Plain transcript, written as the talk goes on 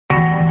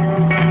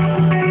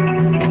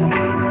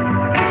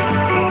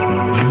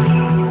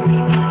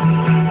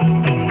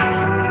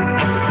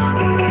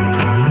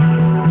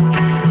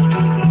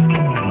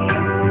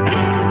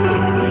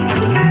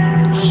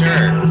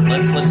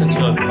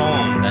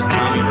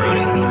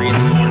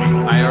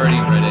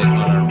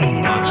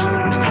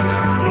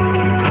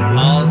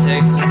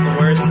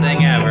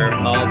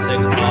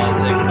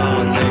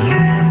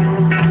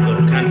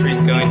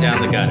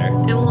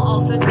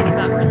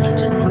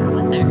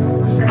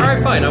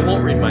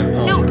my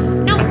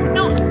poem. No,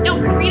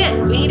 read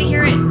it. We need to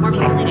hear it. More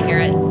people need to hear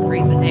it.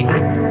 Read the thing.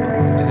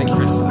 I think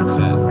Chris is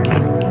upset.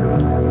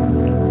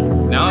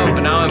 Now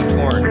I'm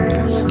torn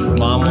because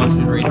Mom wants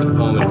me to read the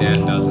poem and Dad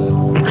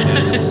doesn't.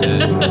 Dad's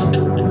upset.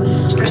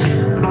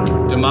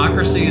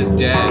 Democracy is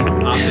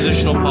dead.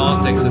 Oppositional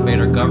politics have made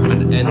our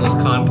government an endless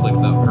conflict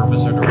without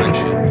purpose or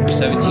direction. We're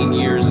 17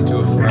 years into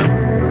a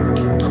forever.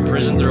 Our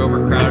prisons are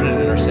overcrowded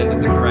and our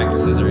sentencing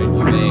practices are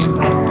inhumane.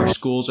 Our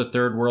schools are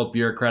third world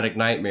bureaucratic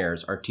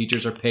nightmares. Our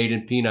teachers are paid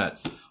in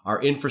peanuts.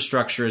 Our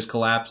infrastructure is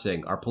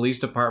collapsing. Our police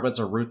departments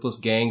are ruthless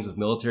gangs with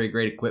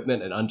military-grade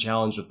equipment and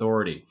unchallenged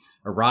authority.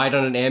 A ride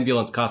on an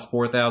ambulance costs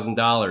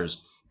 $4,000.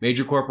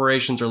 Major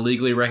corporations are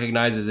legally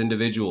recognized as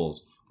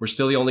individuals. We're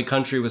still the only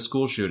country with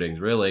school shootings,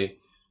 really.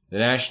 The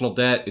national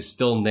debt is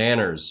still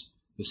nanners.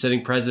 The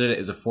sitting president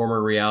is a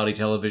former reality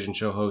television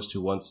show host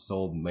who once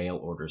sold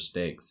mail-order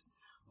steaks.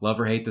 Love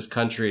or hate this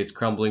country, it's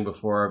crumbling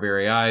before our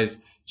very eyes.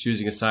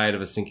 Choosing a side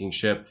of a sinking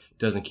ship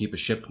doesn't keep a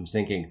ship from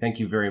sinking. Thank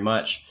you very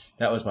much.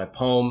 That was my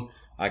poem.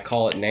 I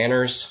call it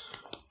Nanners.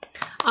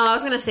 I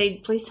was going to say,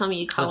 please tell me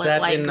you call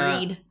it like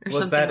greed or something.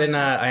 Was that in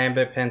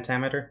iambic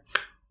pentameter?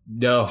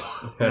 No,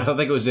 I don't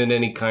think it was in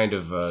any kind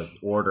of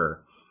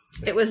order.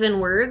 It was in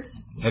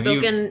words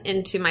spoken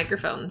into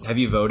microphones. Have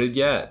you voted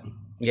yet?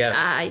 Yes.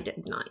 I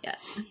did not yet.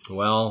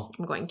 Well,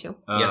 I'm going to.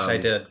 Yes, I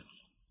did.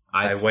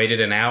 I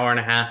waited an hour and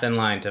a half in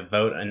line to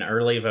vote in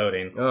early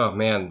voting. Oh,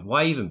 man.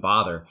 Why even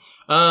bother?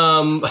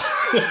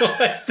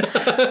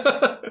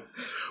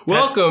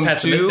 Welcome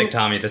Pessimistic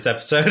Tommy this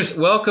episode.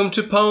 Welcome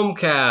to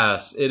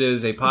Poemcast. It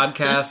is a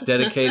podcast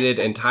dedicated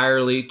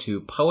entirely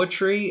to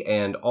poetry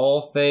and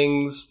all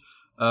things.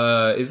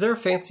 Is there a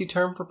fancy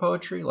term for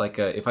poetry? Like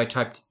if I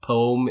typed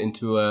poem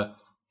into a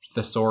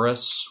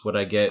thesaurus, would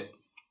I get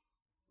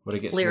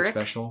Lyric? something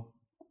special?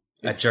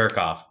 A jerk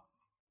off.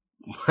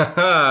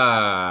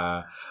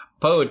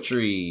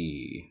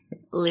 Poetry.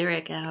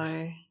 Lyric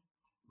hour.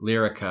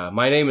 Lyrica.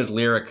 My name is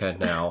Lyrica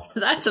now.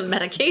 That's a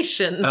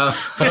medication.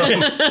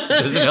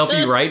 Does it help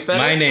you write better?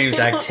 My name's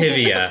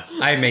Activia.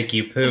 I make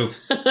you poop.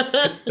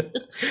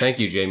 Thank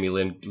you, Jamie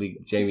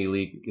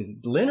Lee. Is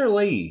it Lynn or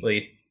Lee?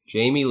 Lee.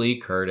 Jamie Lee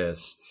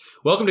Curtis.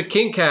 Welcome to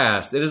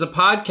Kinkcast. It is a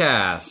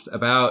podcast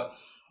about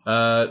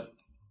Kinkcast.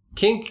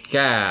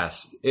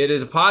 It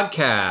is a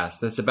podcast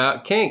that's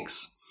about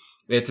kinks.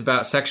 It's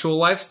about sexual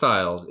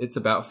lifestyles. It's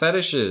about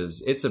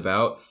fetishes. It's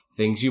about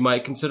things you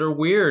might consider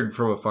weird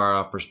from a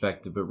far-off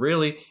perspective, but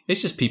really,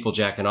 it's just people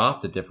jacking off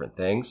to different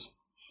things.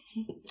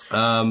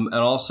 And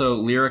also,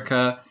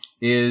 Lyrica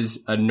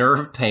is a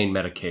nerve pain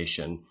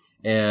medication.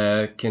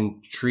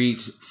 Can treat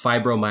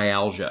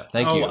fibromyalgia.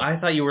 Thank you. Oh, I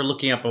thought you were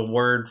looking up a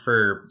word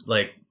for,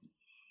 like,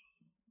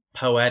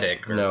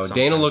 poetic or something.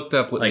 Dana looked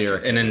up what like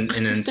Lyrica is.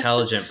 An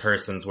intelligent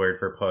person's word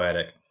for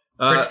poetic.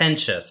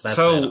 Pretentious. That's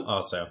it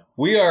also.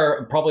 We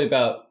are probably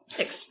about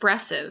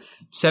expressive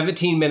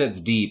 17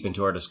 minutes deep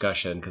into our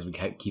discussion because we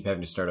keep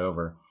having to start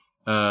over.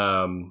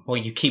 Well,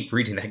 you keep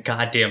reading that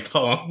goddamn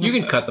poem. You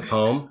can cut the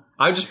poem.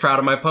 I'm just proud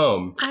of my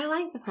poem. I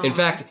like the poem. In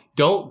fact,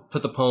 don't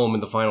put the poem in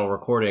the final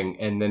recording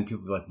and then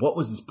people be like, what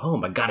was this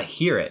poem? I gotta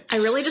hear it. I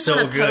really just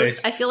want to post.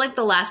 I feel like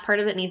the last part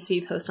of it needs to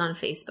be posted on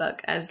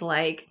Facebook as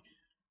like,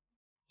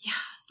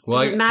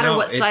 doesn't matter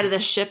what side of the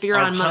ship you're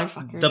on,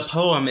 motherfuckers. The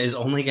poem is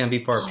only going to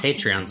be for our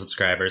Patreon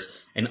subscribers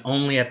and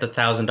only at the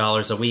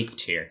 $1,000 a week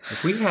tier.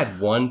 If we had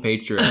one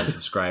Patreon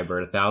subscriber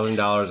at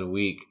 $1,000 a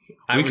week,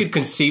 we could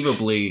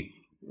conceivably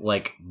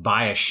like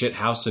buy a shit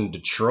house in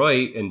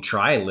Detroit and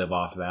try and live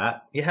off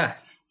that. Yeah.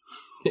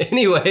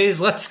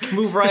 Anyways, let's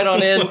move right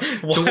on in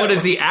to what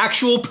is the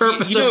actual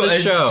purpose of the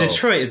show.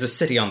 Detroit is a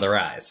city on the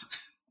rise.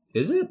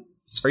 Is it?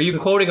 Are you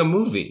quoting a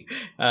movie?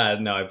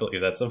 No, I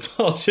believe that's a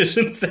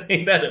politician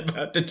saying that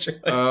about Detroit.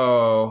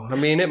 Oh, I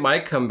mean, it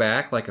might come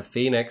back like a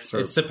phoenix. Or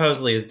it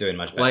supposedly is doing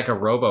much better. Like a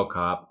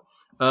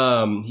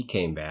RoboCop. He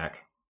came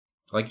back.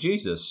 Like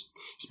Jesus.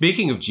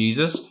 Speaking of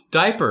Jesus,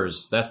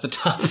 diapers. That's the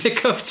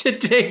topic of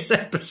today's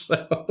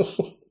episode.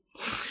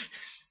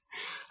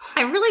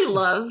 I really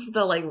love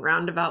the like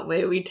roundabout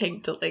way we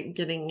take to like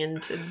getting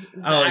into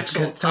it's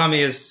because Tommy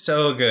is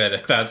so good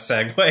about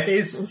segues.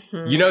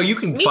 Mm-hmm. You know, you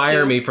can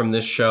fire me from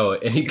this show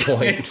at any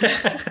point.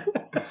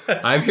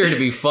 I'm here to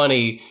be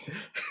funny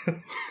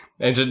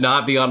and to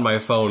not be on my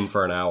phone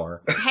for an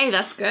hour. Hey,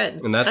 that's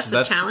good. And that's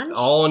a challenge.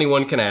 All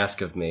anyone can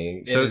ask of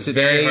me. So it's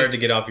very hard to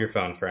get off your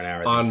phone for an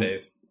hour these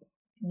days.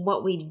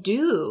 What we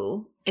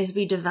do is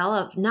we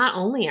develop not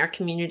only our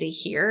community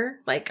here,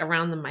 like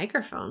around the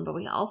microphone, but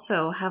we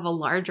also have a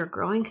larger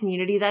growing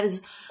community that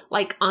is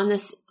like on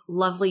this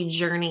lovely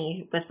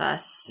journey with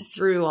us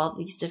through all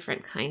these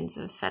different kinds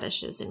of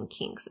fetishes and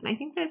kinks. And I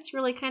think that's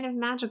really kind of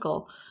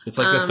magical. It's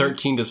like the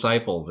 13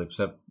 Disciples,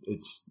 except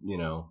it's,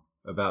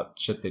 about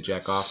shit they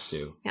jack off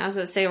to. Yeah, I was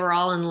going to say we're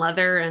all in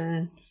leather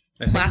and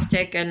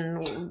plastic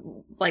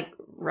and like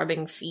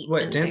rubbing feet.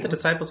 What, didn't the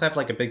disciples have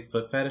like a big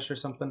foot fetish or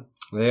something?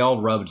 They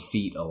all rubbed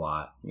feet a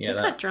lot. Yeah,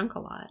 they got drunk a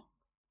lot.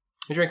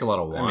 They drank a lot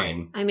of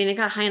wine. I mean, it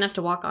got high enough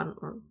to walk on,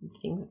 or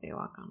things that they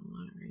walk on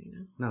water,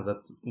 No,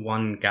 that's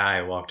one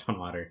guy walked on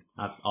water.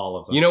 Not all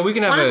of them. You know, we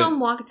can have One of them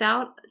walked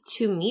out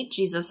to meet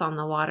Jesus on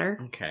the water.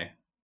 Okay.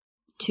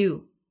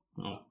 2.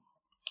 Oh.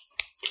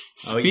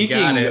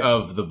 Speaking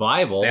of the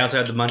Bible, They also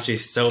had the munchies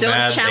so Don't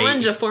bad.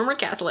 challenge a former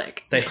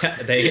Catholic. They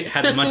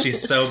had the munchies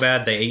so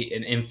bad they ate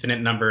an infinite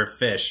number of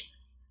fish.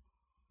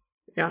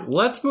 Yeah.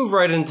 let's move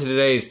right into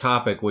today's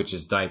topic, which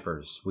is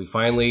diapers.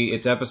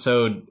 It's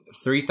episode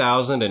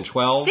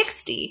 3012.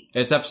 60.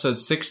 It's episode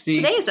 60.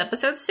 Today is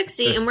episode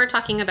 60, and we're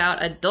talking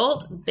about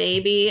adult,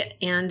 baby,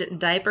 and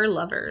diaper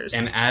lovers.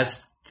 And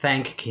as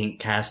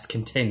Thankcast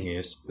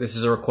continues, This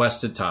is a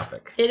requested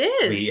topic. It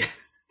is.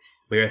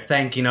 we are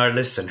thanking our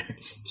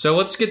listeners. So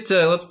let's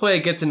play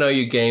a get to know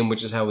you game,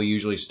 which is how we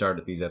usually start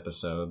at these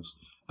episodes.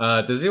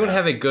 Does anyone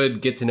have a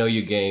good get to know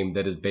you game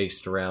that is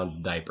based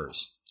around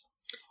diapers?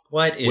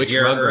 What is Which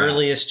your Rugrat?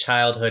 earliest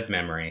childhood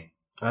memory?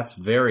 That's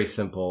very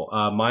simple.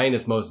 Mine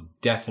is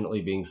most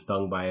definitely being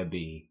stung by a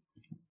bee.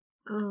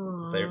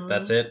 Aw.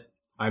 That's it?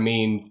 I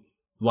mean,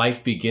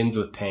 life begins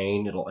with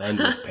pain. It'll end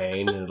with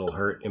pain, and it'll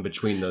hurt in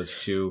between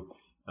those two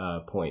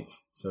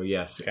points. So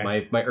yes,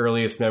 Okay. my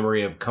earliest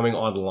memory of coming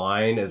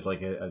online as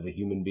as a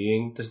human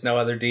being. There's no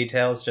other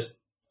details, just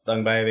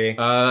stung by a bee?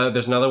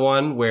 There's another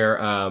one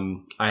where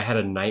I had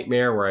a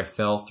nightmare where I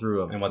fell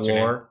through a And what's your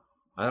name? floor.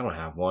 I don't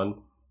have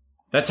one.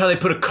 That's how they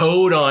put a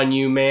code on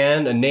you,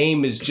 man. A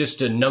name is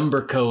just a number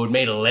code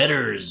made of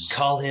letters.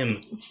 Call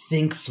him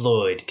Think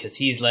Floyd, because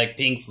he's like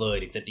Pink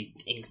Floyd, except he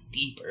thinks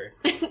deeper.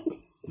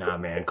 Nah,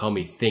 man, call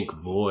me Think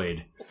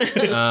Void.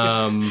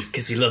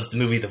 Because he loves the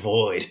movie The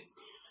Void.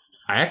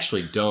 I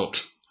actually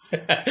don't. Do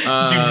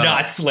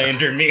not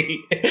slander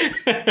me.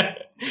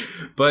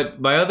 But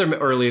my other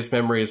earliest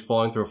memory is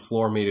falling through a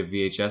floor made of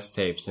VHS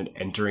tapes and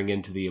entering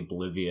into the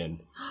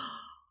oblivion.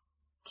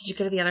 Did you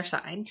go to the other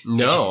side?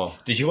 No,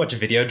 Did you watch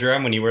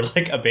Videodrome when you were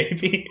like a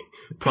baby?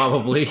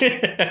 probably.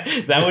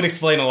 That would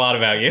explain a lot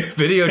about you.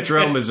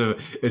 Videodrome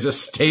is a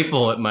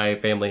staple at my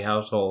family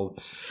household.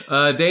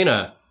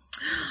 Dana.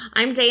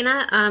 I'm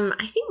Dana.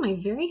 I think my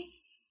very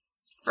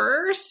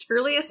first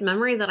earliest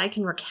memory that I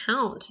can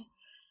recount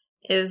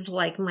is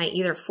like my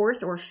either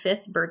 4th or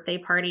 5th birthday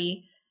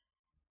party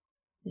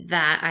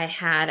that I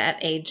had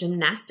at a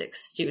gymnastics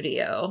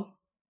studio.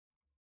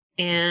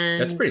 And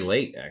That's pretty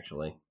late,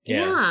 actually.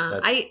 Yeah,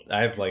 I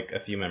have like a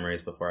few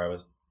memories before I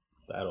was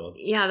that old.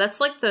 Yeah, that's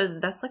like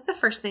the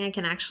first thing I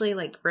can actually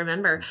like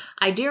remember.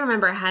 I do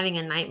remember having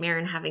a nightmare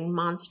and having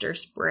Monster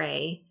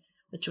Spray,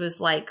 which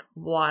was like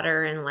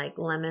water and like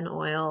lemon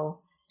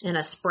oil in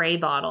a spray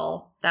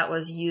bottle that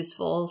was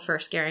useful for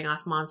scaring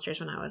off monsters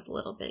when I was a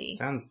little bitty.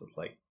 Sounds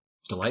like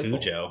Delightful.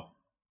 Cujo.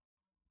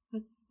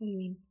 What do you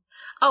mean?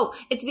 Oh,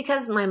 it's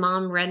because my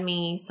mom read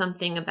me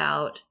something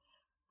about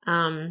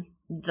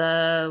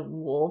the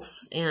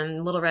wolf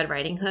and Little Red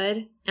Riding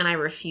Hood, and I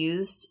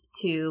refused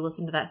to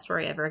listen to that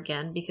story ever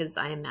again because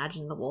I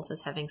imagined the wolf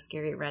as having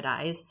scary red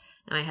eyes,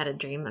 and I had a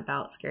dream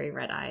about scary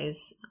red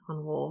eyes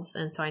on wolves,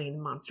 and so I needed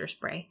Monster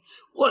Spray.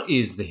 What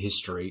is the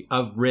history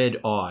of red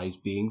eyes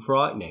being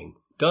frightening?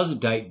 Does it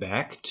date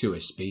back to a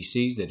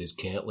species that is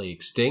currently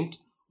extinct,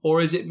 or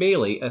is it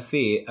merely a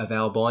fear of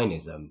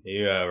albinism?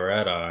 You have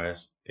red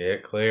eyes.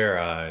 Get clear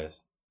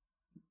eyes.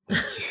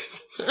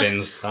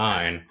 Finn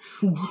Stein.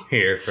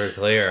 Here for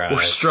clear eyes.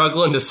 We're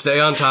struggling to stay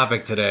on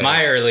topic today.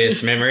 My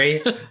earliest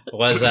memory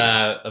was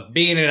of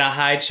being in a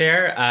high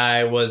chair.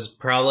 I was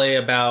probably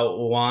about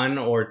it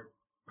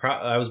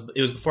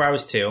was before I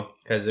was 2,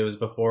 because it was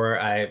before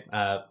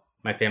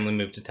my family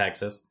moved to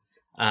Texas.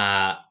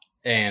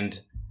 And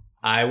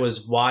I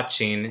was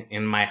watching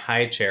in my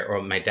high chair,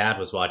 or my dad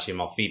was watching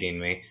while feeding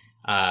me,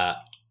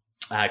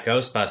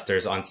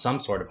 Ghostbusters on some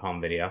sort of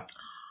home video.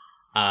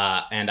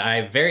 And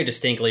I very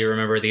distinctly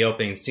remember the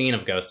opening scene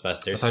of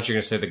Ghostbusters. I thought you were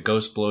going to say the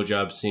ghost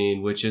blowjob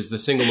scene, which is the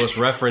single most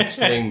referenced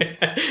thing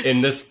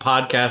in this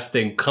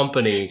podcasting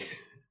company.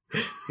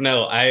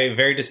 No, I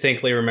very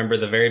distinctly remember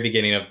the very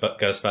beginning of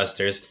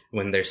Ghostbusters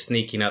when they're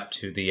sneaking up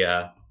to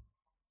the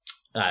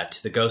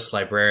ghost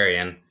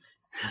librarian.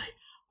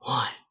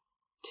 One,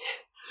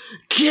 two,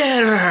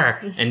 get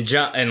her! And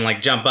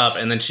jump up,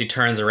 and then she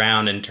turns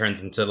around and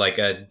turns into like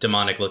a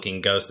demonic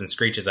looking ghost and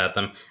screeches at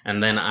them.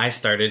 And then I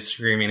started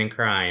screaming and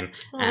crying,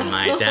 and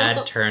my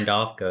dad turned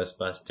off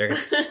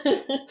Ghostbusters.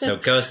 So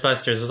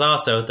Ghostbusters was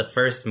also the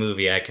first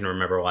movie I can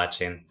remember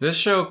watching. This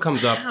show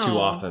comes up too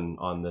Wow. often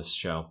on this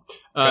show.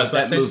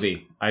 Ghostbusters? That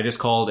movie. I just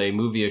called a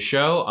movie a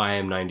show. I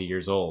am 90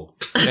 years old.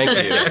 Thank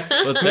you.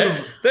 Let's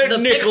move. That The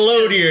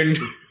Nickelodeon.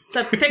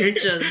 The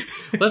pictures.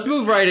 Let's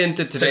move right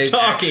into It's a today's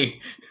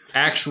talkie.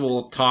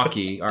 actual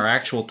talkie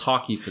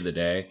for the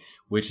day,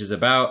 which is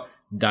about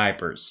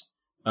diapers.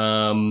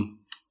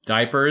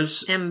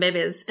 Diapers. And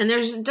babies. And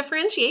there's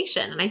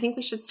differentiation, and I think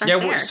we should start Yeah,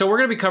 there. so we're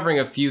going to be covering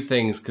a few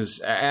things because,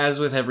 as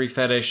with every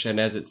fetish, and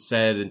as it's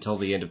said until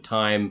the end of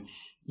time,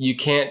 you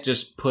can't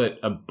just put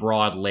a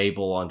broad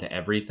label onto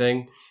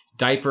everything.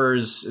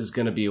 Diapers is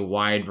going to be a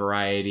wide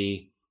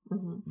variety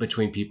Mhm.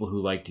 between people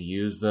who like to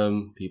use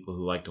them, people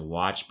who like to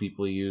watch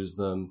people use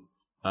them,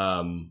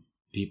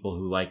 people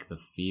who like the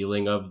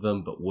feeling of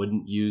them but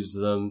wouldn't use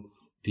them,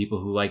 people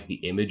who like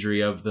the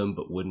imagery of them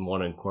but wouldn't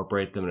want to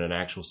incorporate them in an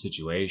actual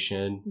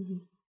situation.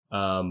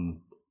 Mhm.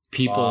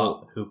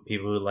 People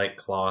who like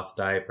cloth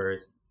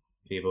diapers,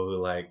 people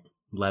who like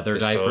leather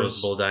diapers.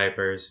 disposable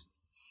diapers.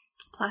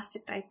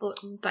 Plastic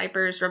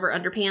diapers, rubber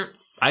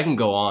underpants. I can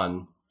go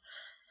on.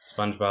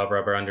 SpongeBob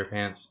rubber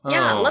underpants.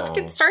 Yeah, Oh. let's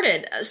get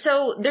started.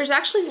 So there's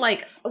actually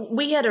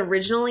we had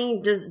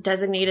originally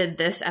designated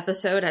this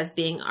episode as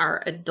being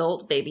our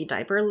adult baby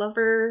diaper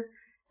lover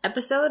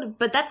episode,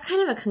 but that's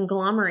kind of a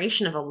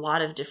conglomeration of a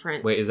lot of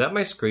different. Wait, is that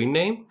my screen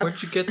name?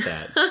 Where'd you get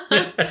that?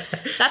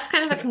 That's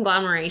kind of a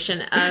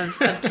conglomeration of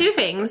two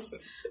things,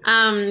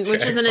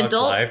 which is an Xbox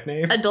adult Live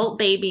name? adult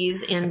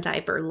babies and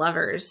diaper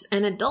lovers.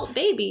 And adult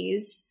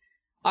babies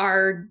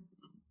are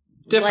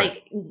Different.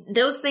 like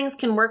those things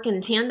can work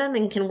in tandem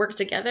and can work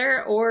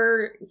together,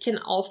 or can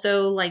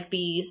also like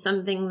be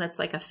something that's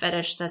like a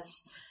fetish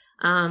that's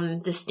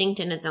distinct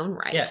in its own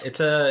right. Yeah, it's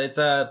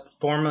a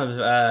form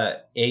of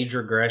age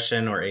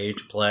regression or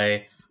age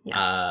play,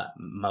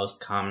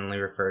 most commonly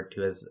referred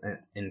to as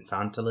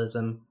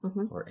infantilism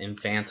or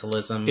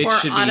infantilism. It or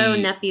should be-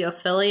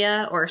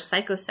 autonepophilia, or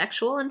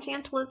psychosexual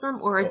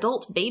infantilism, or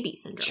adult baby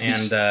syndrome.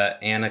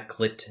 and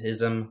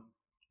anaclitism.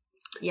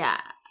 Yeah.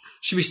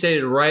 Should be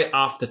stated right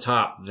off the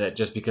top that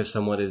just because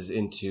someone is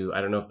into,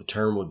 I don't know if the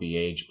term would be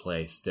age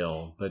play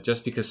still, but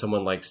just because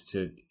someone likes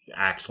to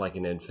act like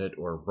an infant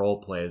or role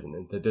play as an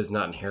infant does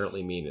not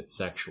inherently mean it's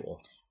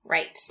sexual.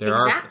 Right. There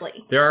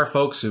exactly. There are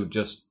folks who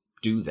just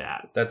do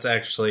that. That's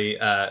actually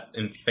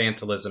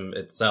infantilism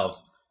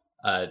itself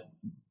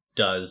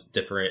does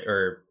different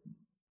or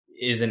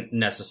isn't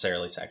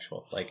necessarily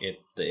sexual. Like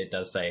it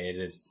does say it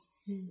is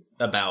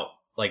about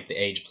like the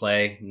age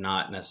play,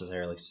 not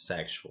necessarily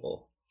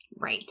sexual.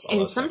 Right.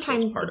 Although And sexual is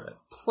sometimes part the of it.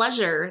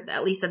 pleasure,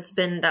 at least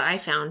that I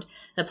found,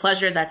 the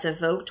pleasure that's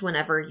evoked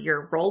whenever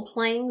you're role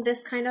playing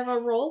this kind of a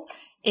role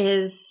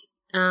is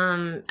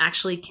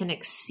actually can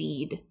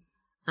exceed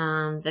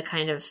the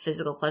kind of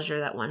physical pleasure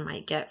that one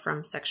might get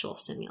from sexual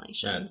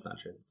stimulation. No, it's not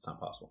true. It's not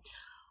possible.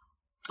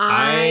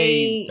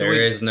 I There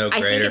is no I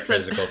think greater it's a-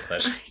 physical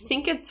pleasure.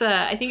 think it's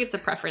a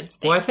preference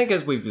thing. Well, I think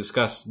as we've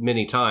discussed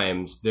many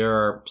times, there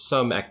are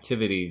some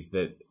activities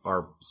that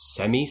are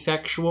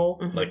semi-sexual.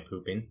 Mhm. Like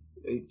pooping.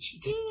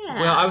 Yeah.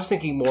 Well, I was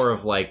thinking more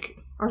of like,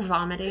 Or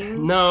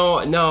vomiting.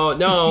 no,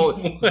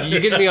 you're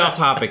getting me off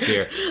topic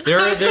here.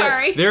 I'm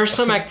sorry. There are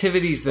some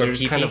activities that Or are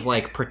just kind pee-pee. of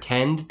like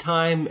pretend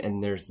time,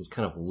 and there's this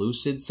kind of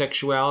lucid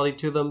sexuality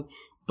to them,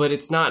 but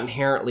it's not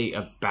inherently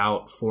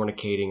about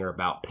fornicating or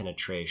about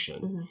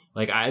penetration. Mhm.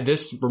 Like,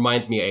 this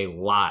reminds me a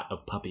lot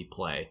of puppy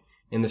play,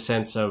 in the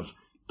sense of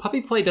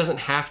puppy play doesn't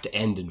have to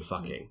end in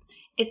fucking.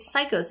 It's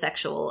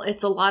psychosexual.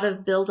 It's a lot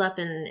of build up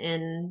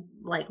in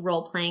like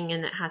role playing,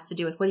 and it has to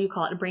do with, what do you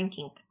call it? A brain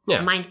kink. Yeah.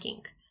 A mind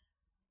kink.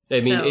 I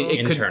mean, So- it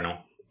could Internal.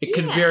 It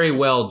could Yeah. very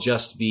well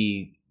just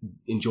be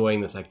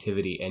enjoying this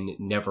activity and it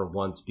never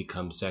once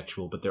becomes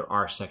sexual, but there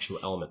are sexual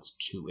elements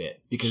to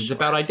it because it's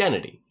about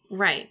identity.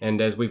 Right. And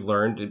as we've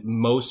learned,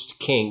 most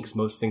kinks,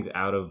 most things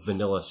out of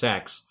vanilla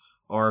sex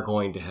are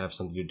going to have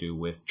something to do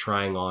with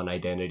trying on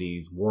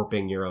identities,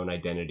 warping your own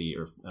identity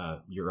or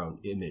your own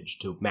image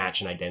to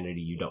match an identity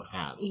you don't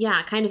have.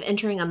 Yeah, kind of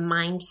entering a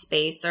mind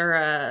space or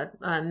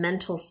a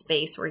mental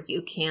space where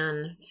you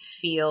can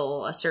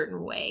feel a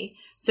certain way.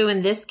 So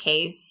in this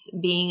case,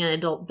 being an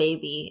adult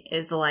baby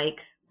is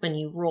like when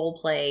you role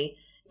play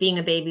being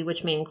a baby,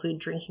 which may include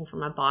drinking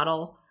from a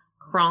bottle,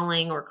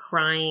 crawling or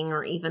crying,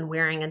 or even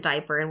wearing a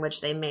diaper in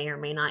which they may or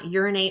may not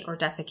urinate or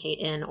defecate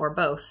in, or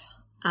both.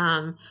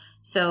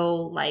 So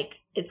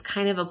like it's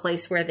kind of a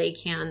place where they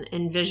can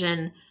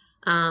envision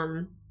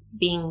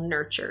being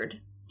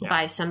nurtured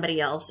by somebody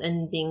else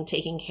and being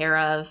taken care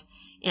of.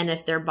 And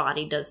if their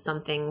body does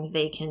something,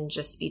 they can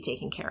just be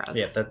taken care of.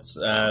 Yeah, that's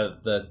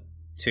the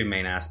two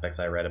main aspects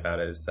I read about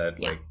it is that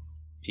Yeah. like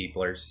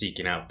people are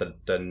seeking out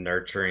the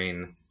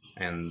nurturing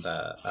and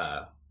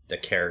the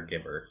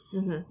caregiver.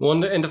 Mhm.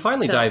 Well, and to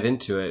finally So- dive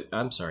into it,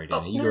 I'm sorry,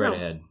 Danny, Oh, you no, go right no.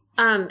 ahead.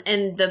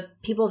 And the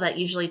people that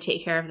usually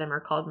take care of them are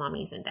called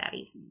mommies and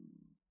daddies,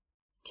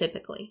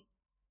 typically.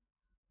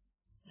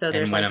 So And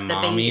there's when like a the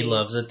mommy babies.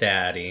 loves a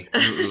daddy.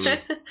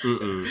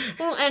 Mm-mm.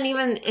 Well, and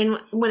even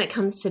when it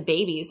comes to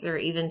babies, there are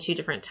even two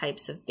different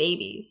types of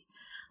babies.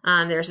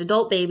 There's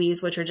adult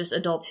babies, which are just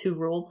adults who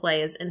role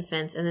play as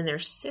infants, and then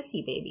there's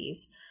sissy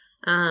babies,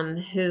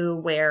 who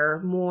wear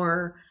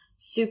more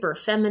super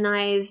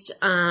feminized,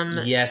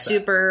 Yes.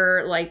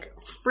 super like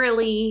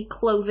frilly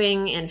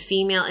clothing and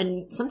female,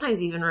 and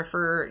sometimes even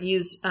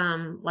use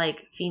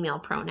like female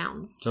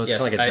pronouns. So it's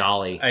Yes, kind of like a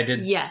dolly. I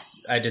did.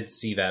 Yes. I did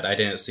see that. I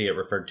didn't see it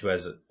referred to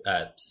as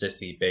a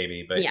sissy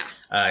baby, but Yeah.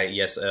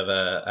 yes, of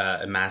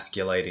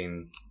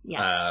emasculating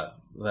Yes.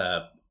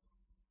 a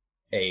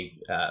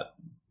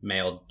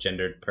male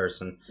gendered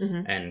person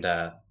Mhm.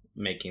 and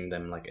making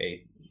them like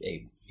a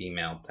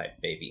female type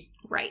baby.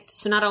 Right.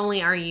 So not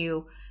only are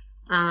you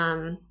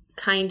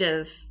kind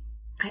of,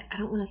 I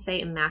don't want to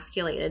say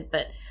emasculated,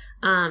 but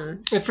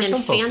And for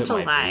some folks it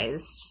might be.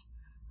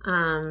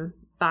 infantilized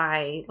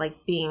by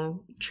like being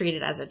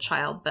treated as a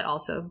child, but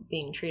also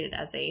being treated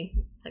as a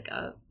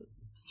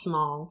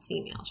small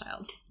female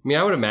child. I mean,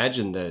 I would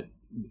imagine that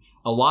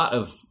a lot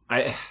of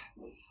I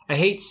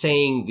hate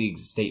saying the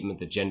statement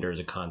that gender is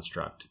a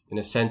construct. In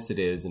a sense, it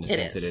is. In a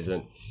sense, it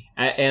isn't.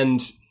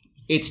 And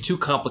it's too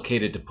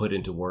complicated to put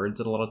into words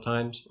at a lot of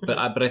times.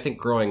 But I think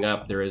growing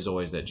up, there is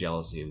always that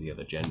jealousy of the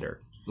other gender.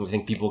 And I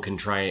think people can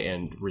try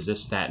and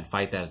resist that and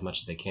fight that as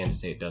much as they can to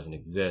say it doesn't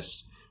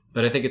exist.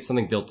 But I think it's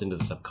something built into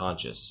the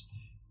subconscious.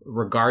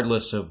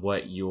 Regardless of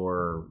what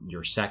your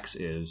sex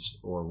is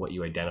or what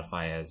you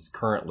identify as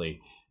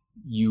currently,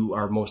 you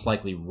are most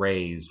likely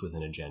raised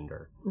within a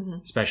gender,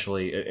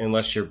 especially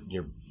unless you're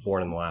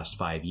born in the last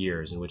 5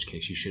 years, in which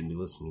case you shouldn't be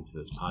listening to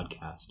this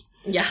podcast.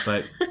 Yeah.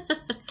 But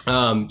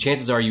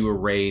chances are you were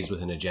raised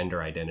within a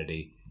gender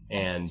identity.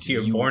 And If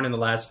you're born in the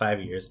last 5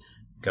 years,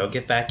 go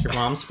get back your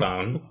mom's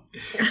phone.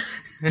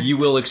 You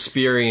will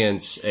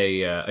experience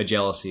a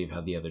jealousy of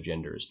how the other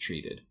gender is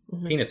treated.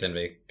 Penis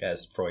envy,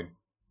 as Freud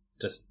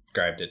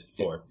described it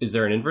for. Is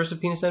there an inverse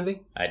of penis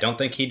envy? I don't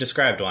think he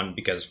described one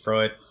because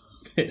Freud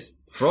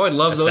is Freud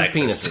loved a those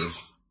sexist.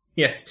 penises.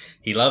 Yes,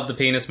 he loved the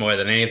penis more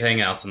than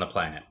anything else on the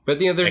planet. But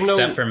there's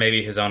except for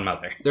maybe his own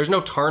mother. There's no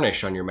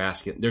tarnish on your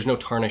there's no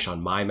tarnish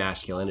on my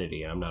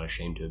masculinity, and I'm not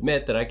ashamed to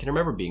admit that I can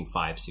remember being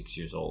 5-6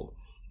 years old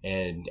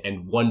and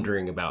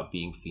wondering about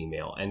being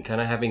female and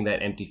kind of having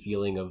that empty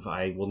feeling of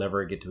I will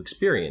never get to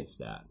experience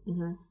that.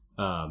 And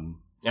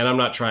I'm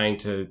not trying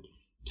to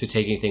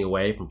take anything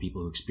away from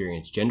people who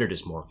experience gender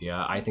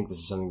dysmorphia. I think this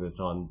is something that's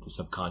on the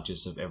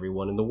subconscious of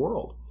everyone in the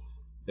world.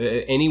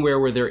 Anywhere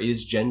where there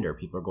is gender,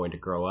 people are going to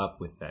grow up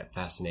with that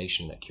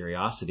fascination, that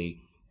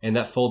curiosity, and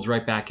that folds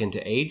right back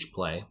into age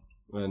play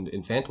and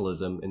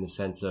infantilism in the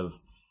sense of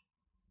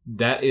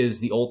that is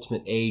the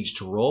ultimate age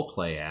to role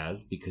play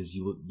as, because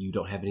you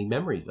don't have any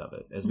memories of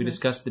it. As we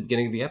discussed at the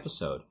beginning of the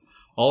episode,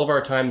 all of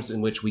our times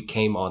in which we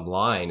came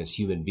online as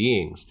human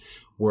beings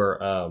were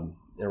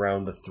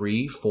around the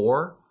 3,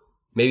 4.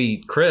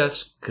 Maybe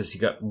Chris, because he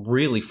got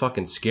really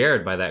fucking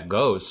scared by that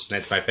ghost.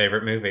 That's my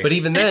favorite movie. But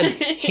even then,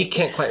 he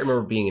can't quite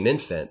remember being an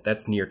infant.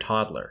 That's near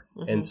toddler.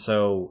 And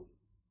so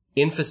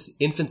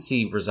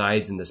infancy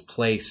resides in this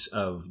place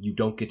of you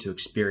don't get to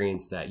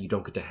experience that. You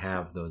don't get to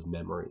have those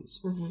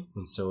memories.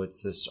 And so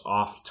it's this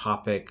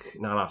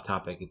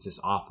it's this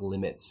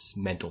off-limits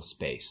mental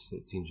space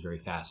that seems very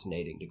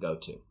fascinating to go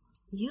to.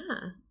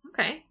 Yeah.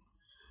 Okay.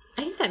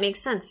 I think that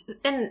makes sense.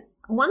 And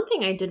one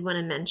thing I did want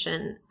to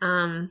mention,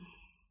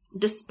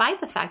 despite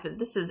the fact that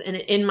this is,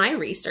 in my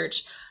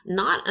research,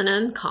 not an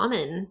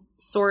uncommon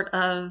sort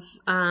of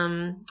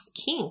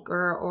kink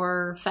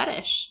or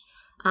fetish.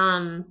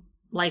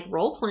 Like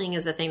role-playing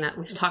is a thing that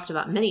we've talked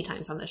about many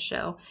times on this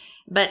show.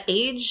 But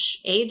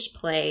age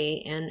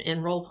play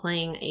and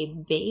role-playing a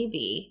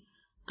baby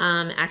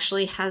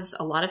actually has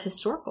a lot of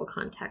historical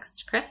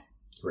context. Chris?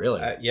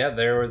 Really? Yeah,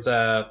 there was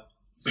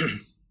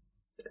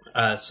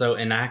so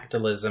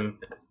enactylism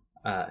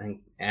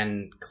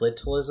and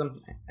clitolism,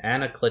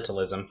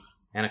 anaclitolism,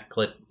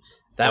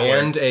 that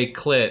and word. a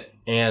clit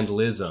and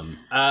lism.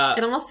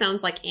 It almost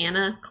sounds like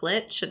Anna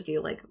clit should be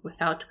like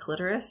without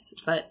clitoris,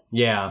 but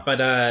Yeah.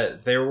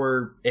 But there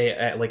were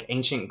like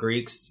ancient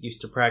Greeks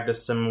used to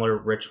practice similar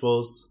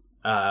rituals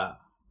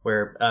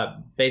where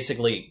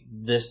basically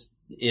this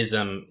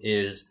ism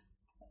is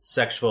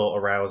sexual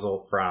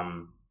arousal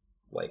from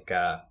like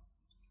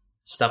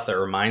stuff that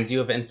reminds you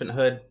of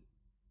infanthood.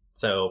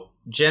 So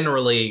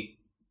generally,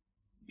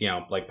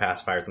 like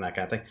pacifiers and that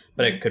kind of thing.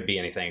 But it could be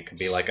anything. It could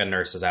be like a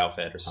nurse's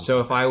outfit or something. So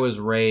if I was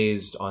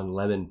raised on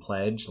lemon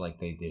pledge, like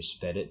they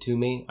just fed it to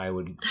me, I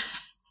would,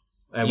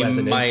 as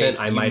an infant,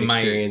 I might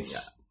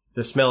experience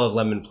the smell of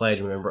lemon pledge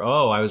and remember,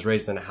 I was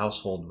raised in a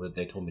household where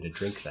they told me to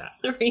drink that.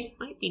 you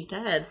might be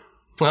dead.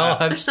 Well,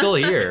 I'm still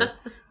here.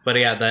 But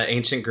yeah, the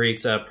ancient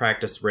Greeks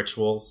practiced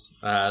rituals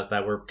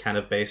that were kind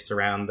of based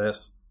around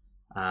this,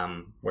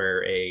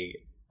 where a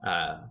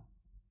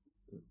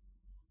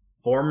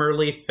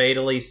formerly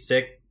fatally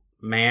sick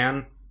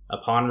man,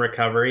 upon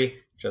recovery,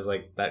 which I was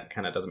like, that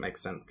kind of doesn't make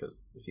sense,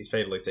 because if he's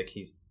fatally sick,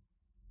 he's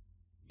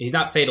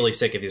not fatally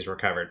sick if he's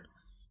recovered,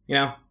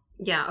 Yeah,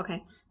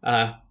 okay.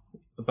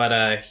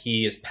 But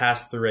he is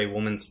passed through a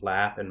woman's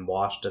lap and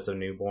washed as a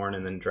newborn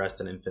and then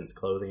dressed in infant's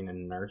clothing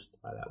and nursed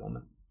by that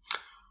woman.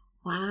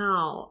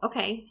 Wow.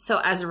 Okay.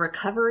 So as a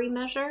recovery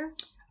measure?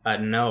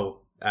 No,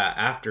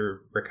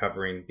 after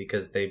recovering,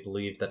 because they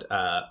believed that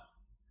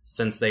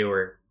since they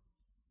were,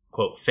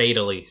 quote,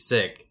 fatally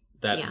sick,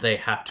 that they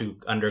have to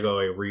undergo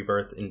a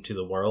rebirth into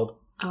the world.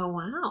 Oh,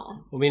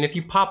 wow. I mean, if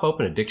you pop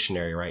open a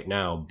dictionary right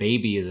now,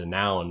 baby is a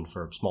noun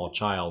for a small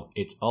child.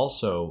 It's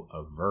also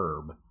a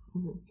verb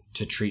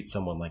to treat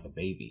someone like a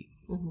baby.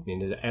 I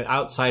mean,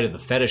 outside of the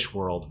fetish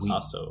world, It's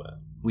also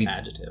an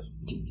adjective.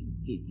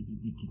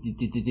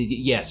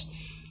 Yes.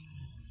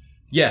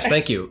 Yes,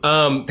 thank you.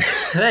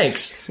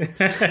 Thanks.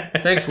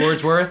 Thanks,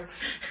 Wordsworth.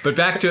 But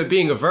back to it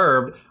being a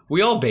verb,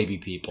 we all baby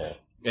people.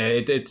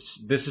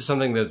 This is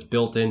something that's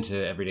built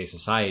into everyday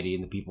society,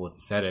 and the people with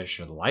the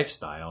fetish or the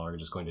lifestyle are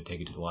just going to take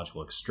it to the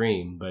logical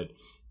extreme. But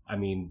I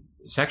mean,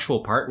 sexual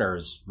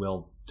partners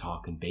will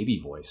talk in baby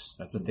voice.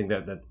 That's a thing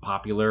that's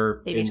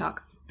popular. Baby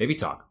talk. Baby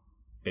talk.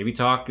 Baby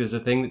talk is a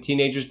thing that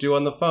teenagers do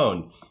on the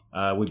phone.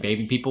 We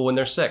baby people when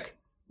they're sick.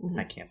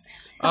 I can't stand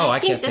it. I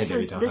think can't stand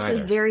baby talk this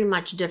is either. very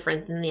much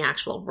different than the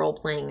actual role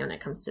playing when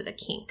it comes to the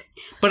kink.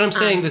 But I'm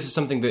saying this is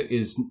something that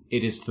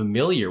is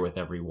familiar with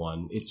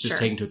everyone. It's just Sure.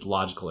 taken to its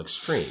logical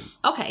extreme.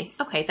 Okay,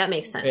 that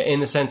makes sense.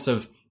 In the sense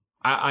of,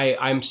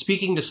 I'm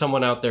speaking to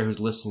someone out there who's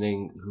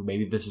listening, who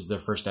maybe this is their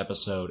first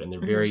episode and they're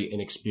very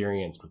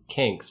inexperienced with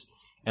kinks.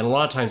 And a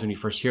lot of times when you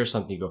first hear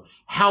something, you go,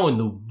 how in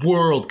the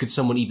world could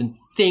someone even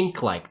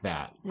think like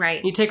that? Right.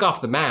 And you take off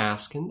the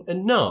mask and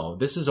no,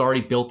 this is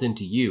already built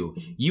into you.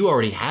 You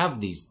already have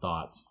these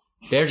thoughts.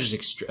 They're just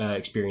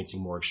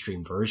experiencing more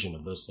extreme version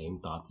of those same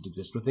thoughts that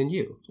exist within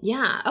you.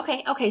 Yeah.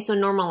 Okay. So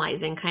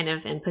normalizing kind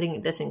of and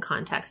putting this in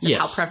context of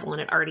Yes. how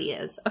prevalent it already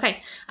is.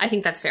 Okay. I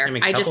think that's fair. I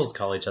mean, couples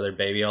call each other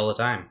baby all the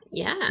time.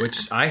 Yeah.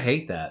 Which I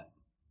hate that.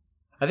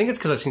 I think it's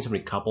because I've seen so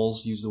many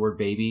couples use the word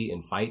baby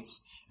in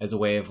fights as a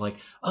way of like,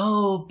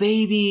 oh,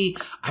 baby,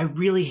 I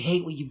really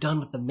hate what you've done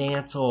with the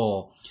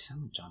mantle. You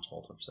sound like John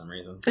Travolta for some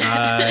reason.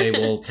 I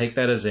will take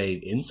that as a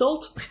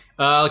insult.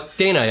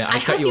 Dana, I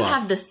cut hope you off.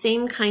 have the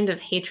same kind of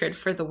hatred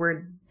for the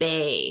word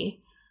bae.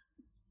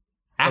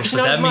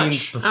 Actually, Oh, not so as that much.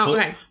 means before,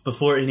 okay.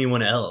 before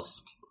anyone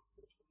else.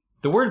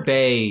 The word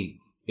bae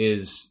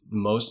is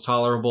most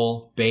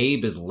tolerable,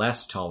 babe is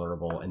less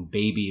tolerable, and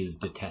baby is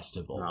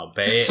detestable. No,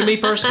 babe. To me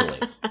personally.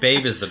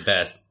 Babe is the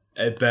best.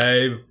 Hey,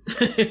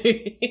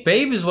 babe.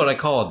 Babe is what I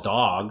call a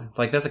dog.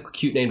 Like, that's a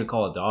cute name to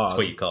call a dog. That's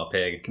what you call a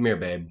pig. Come here,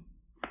 babe.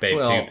 Babe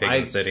Well, 2, pig in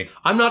the city.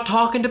 I'm not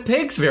talking to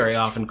pigs very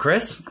often,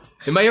 Chris.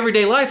 In my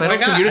everyday life, I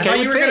don't communicate I thought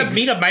with you were pigs. going to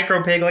meet a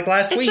micro pig like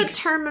last It's week. a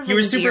term of You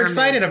were super endearment.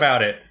 excited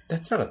about it.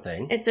 That's not a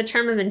thing. It's a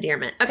term of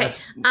endearment. Okay.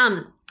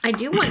 I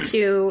do want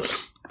to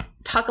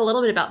talk a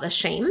little bit about the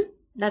shame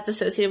that's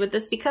associated with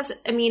this because,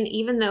 I mean,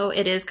 even though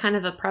it is kind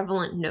of a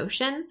prevalent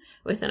notion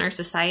within our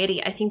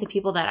society, I think the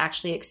people that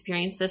actually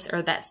experience this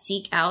or that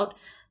seek out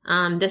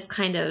this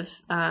kind of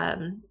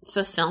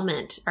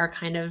fulfillment are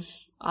kind of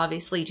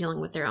obviously dealing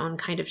with their own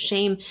kind of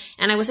shame.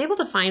 And I was able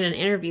to find an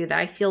interview that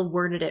I feel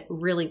worded it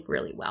really,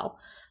 really well.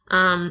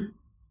 And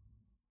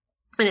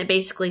it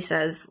basically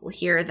says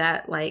here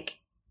that, like,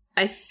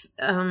 this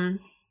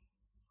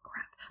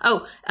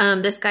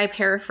guy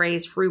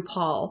paraphrased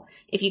RuPaul.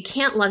 If you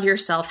can't love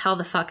yourself, how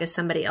the fuck is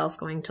somebody else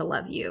going to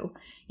love you?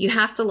 You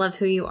have to love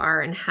who you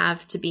are and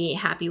have to be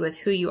happy with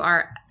who you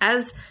are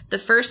as the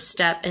first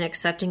step in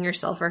accepting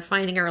yourself or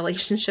finding a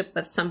relationship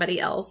with somebody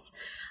else.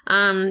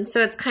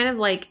 So it's kind of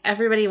like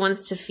everybody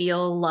wants to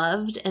feel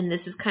loved, and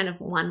this is kind of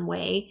one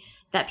way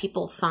that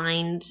people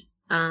find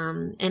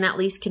and at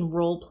least can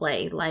role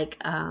play, like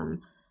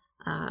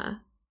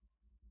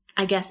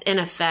I guess, in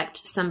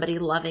effect, somebody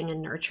loving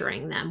and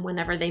nurturing them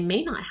whenever they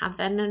may not have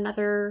that in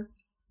another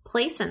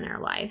place in their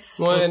life.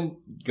 Well, and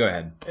go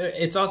ahead.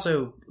 It's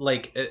also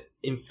like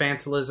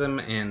infantilism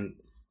and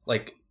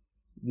like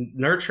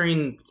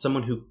nurturing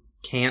someone who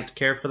can't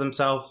care for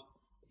themselves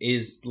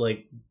is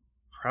like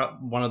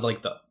one of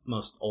like the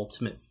most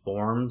ultimate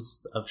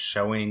forms of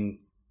showing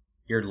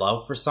your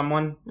love for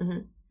someone.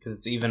 Because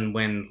it's even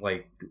when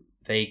like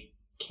they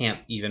can't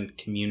even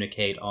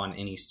communicate on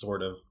any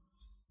sort of,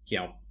 you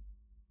know,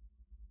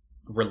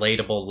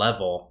 relatable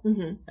level,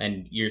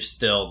 and you're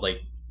still like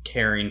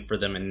caring for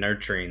them and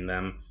nurturing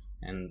them.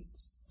 And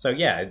so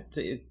yeah,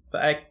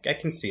 I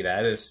can see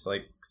that. It's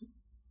like,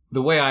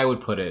 the way I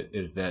would put it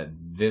is that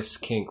this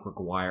kink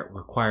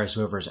requires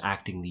whoever is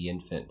acting the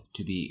infant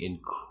to be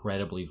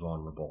incredibly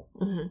vulnerable.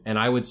 And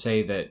I would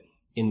say that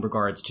in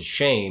regards to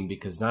shame,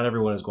 because not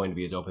everyone is going to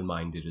be as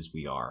open-minded as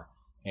we are,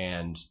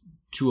 and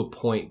to a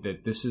point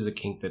that this is a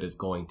kink that is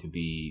going to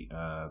be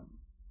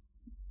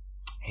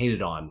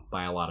hated on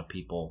by a lot of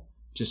people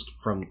just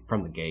from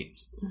the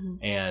gates.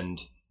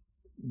 And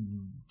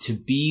to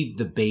be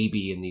the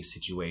baby in these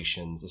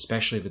situations,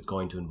 especially if it's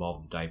going to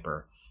involve the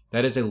diaper,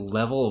 that is a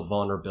level of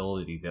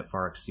vulnerability that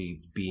far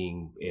exceeds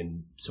being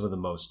in some of the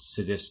most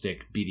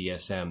sadistic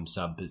BDSM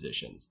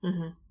sub-positions.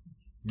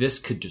 This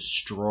could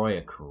destroy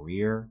a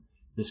career.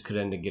 This could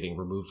end up getting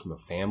removed from a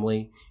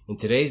family. In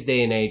today's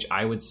day and age,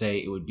 I would say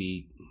it would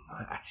be,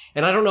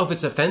 and I don't know if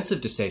it's offensive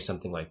to say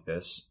something like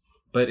this,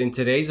 but in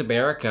today's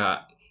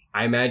America,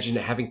 I imagine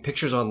having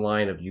pictures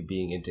online of you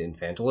being into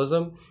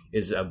infantilism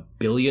is 1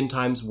 billion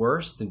times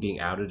worse than being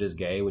outed as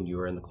gay when you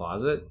were in the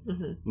closet.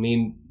 I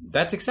mean,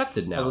 that's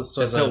accepted now. this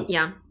was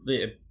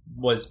it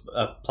was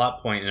a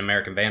plot point in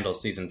American Vandal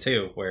season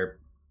 2 where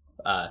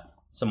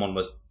someone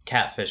was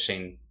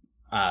catfishing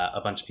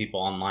a bunch of people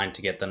online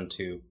to get them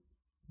to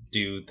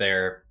do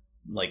their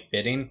like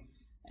bidding,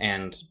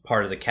 and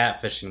part of the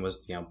catfishing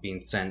was, you know, being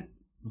sent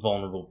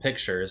vulnerable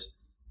pictures,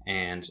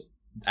 and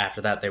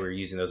after that they were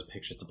using those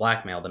pictures to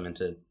blackmail them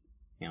into,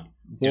 you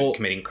know,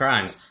 committing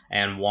crimes.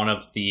 And one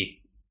of the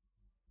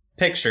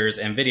pictures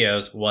and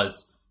videos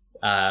was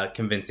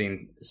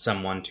convincing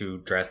someone to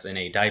dress in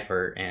a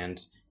diaper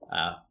and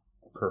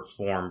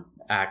perform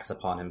acts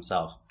upon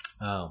himself.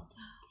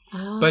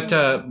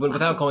 But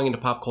without going into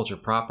pop culture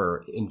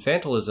proper,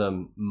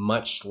 infantilism,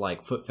 much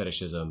like foot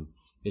fetishism,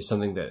 is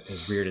something that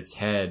has reared its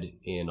head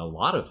in a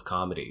lot of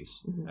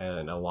comedies Mhm.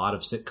 and a lot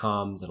of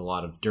sitcoms and a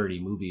lot of dirty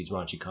movies,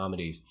 raunchy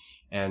comedies.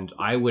 And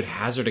I would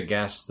hazard a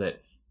guess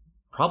that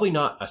probably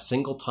not a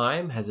single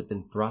time has it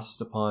been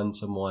thrust upon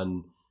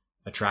someone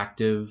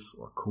attractive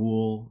or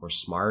cool or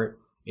smart.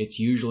 It's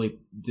usually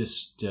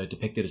just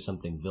depicted as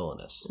something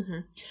villainous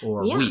Mhm.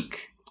 or Yeah.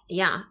 weak.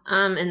 Yeah,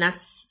 and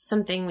that's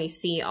something we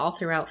see all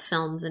throughout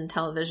films and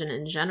television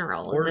in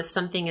general. Is Or- if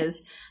something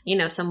is,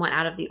 somewhat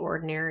out of the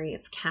ordinary,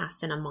 it's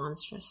cast in a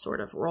monstrous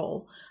sort of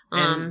role.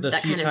 And the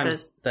that few kind of times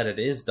goes. that it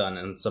is done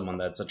in someone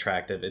that's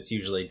attractive, it's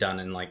usually done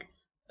in like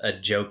a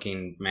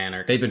joking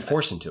manner. They've been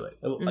forced into it.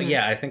 Mhm.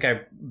 Yeah, I think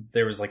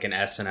there was like an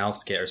SNL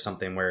skit or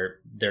something where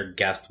their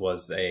guest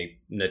was a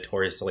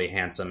notoriously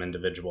handsome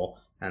individual,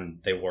 and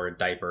they wore a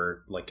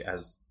diaper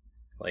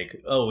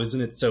oh,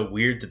 isn't it so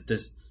weird that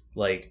this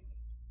like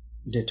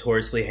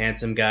notoriously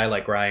handsome guy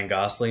like Ryan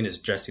Gosling is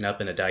dressing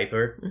up in a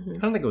diaper? Mhm.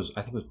 I think it was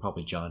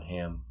probably John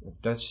Hamm.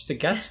 That's just a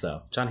guess,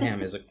 though. John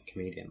Hamm is a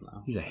comedian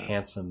though. He's a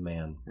handsome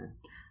man.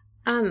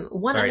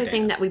 One Sorry, other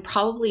thing Dana. that we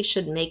probably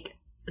should make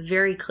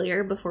very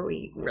clear before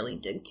we really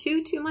dig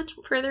too much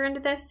further into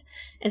this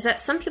is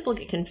that some people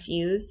get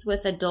confused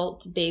with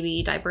adult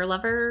baby diaper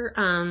lover.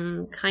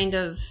 It's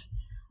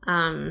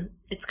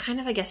kind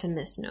of, I guess, a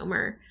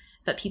misnomer,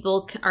 but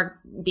people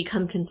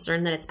become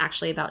concerned that it's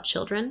actually about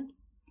children.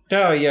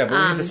 Oh yeah, but we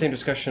had the same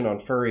discussion on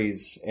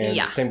furries and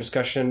Yeah. the same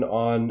discussion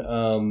on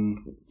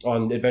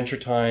Adventure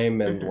Time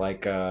and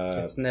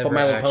Mhm. It's never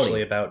My Little actually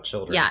Pony. about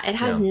children. Yeah, it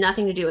has Yeah.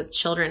 nothing to do with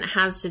children. It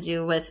has to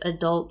do with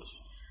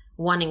adults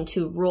wanting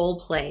to role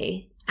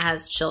play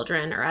as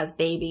children or as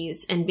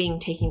babies and being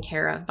taken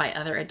care of by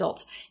other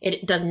adults.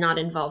 It does not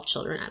involve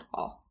children at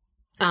all.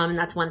 And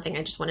that's one thing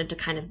I just wanted to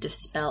kind of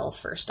dispel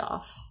first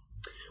off.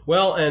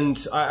 Well,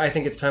 and I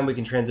think it's time we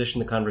can transition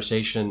the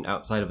conversation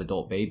outside of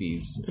adult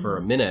babies for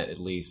a minute at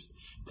least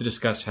to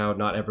discuss how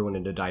not everyone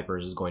into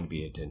diapers is going to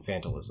be into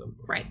infantilism.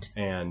 Right.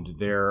 And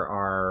there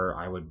are,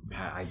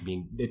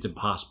 it's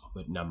impossible to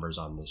put numbers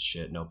on this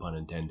shit, no pun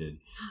intended.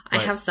 I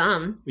But- have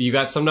some. You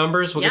got some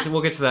numbers? We'll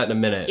get to that in a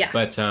minute. Yeah.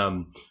 But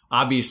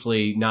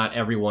obviously, not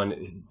everyone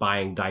is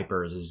buying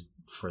diapers is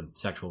for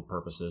sexual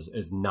purposes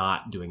is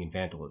not doing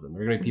infantilism.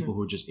 There are going to be people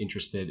who are just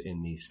interested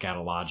in the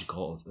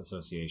scatological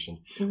associations.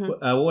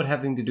 Mhm. What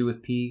having to do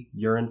with pee?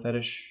 Urine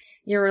fetish?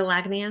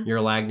 Urolagnia.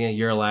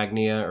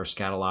 Urolagnia, or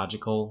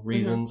scatological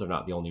reasons are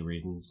not the only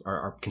reasons,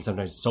 or can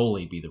sometimes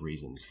solely be the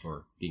reasons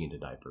for being into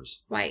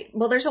diapers. Right.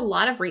 Well, there's a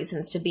lot of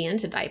reasons to be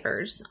into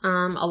diapers.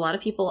 A lot of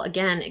people,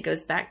 again, it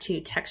goes back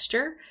to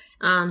texture.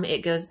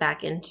 It goes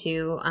back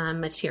into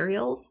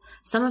materials.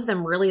 Some of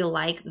them really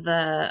like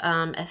the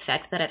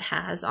effect that it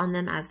has on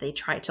them as they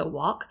try to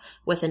walk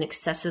with an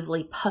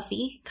excessively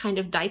puffy kind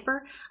of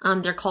diaper.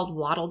 They're called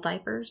waddle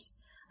diapers.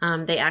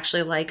 They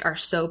actually are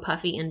so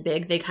puffy and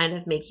big, they kind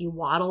of make you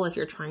waddle if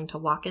you're trying to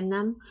walk in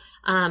them.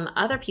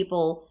 Other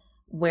people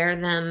wear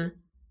them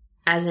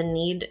as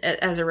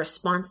a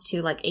response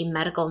to a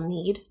medical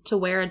need to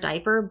wear a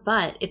diaper,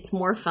 but it's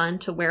more fun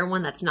to wear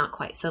one that's not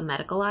quite so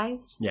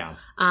medicalized. Yeah.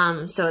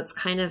 So it's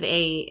kind of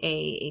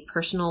a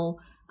personal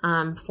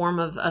form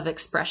of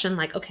expression.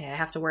 Okay, I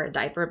have to wear a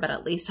diaper, but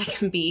at least I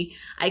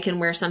can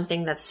wear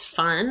something that's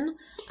fun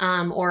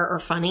or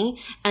funny.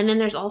 And then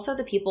there's also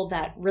the people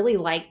that really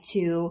like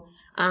to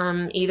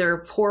either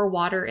pour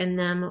water in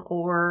them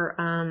or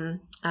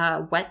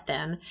wet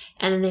them,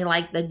 and then they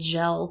like the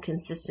gel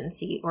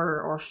consistency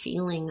or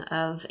feeling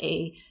of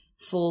a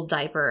full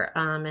diaper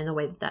and the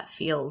way that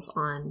feels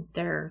on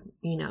their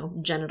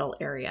genital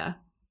area.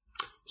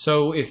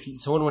 So if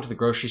someone went to the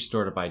grocery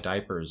store to buy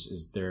diapers,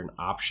 is there an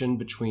option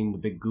between the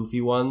big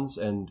goofy ones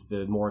and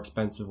the more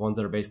expensive ones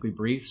that are basically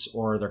briefs,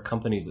 or are there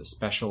companies that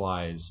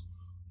specialize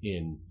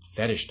in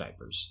fetish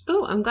diapers?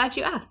 Oh, I'm glad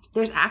you asked.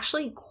 There's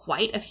actually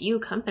quite a few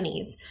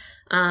companies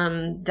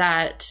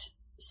that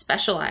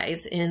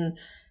specialize in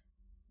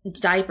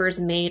diapers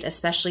made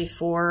especially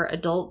for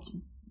adult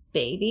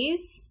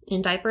babies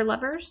and diaper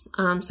lovers.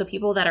 So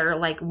people that are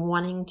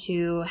wanting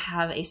to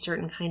have a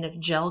certain kind of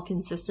gel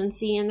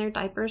consistency in their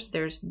diapers.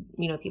 There's,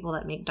 people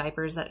that make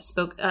diapers that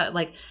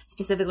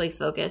specifically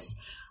focus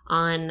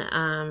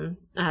on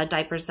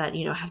diapers that,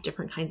 have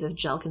different kinds of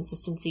gel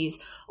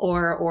consistencies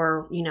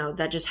or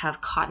that just have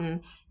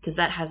cotton, because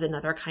that has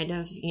another kind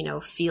of,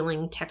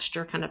 feeling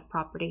texture kind of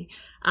property.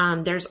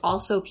 There's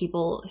also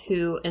people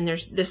and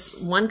there's this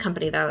one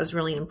company that I was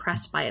really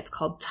impressed by. It's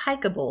called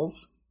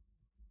Tykables.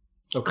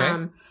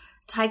 Okay.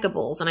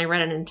 Tykables, and I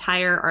read an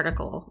entire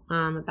article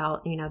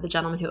about the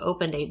gentleman who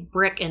opened a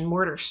brick and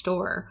mortar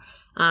store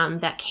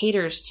that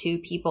caters to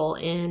people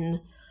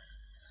in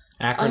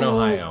Akron,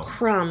 Ohio.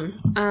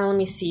 Let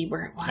me see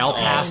where it was. El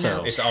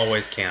Paso. It's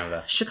always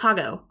Canada.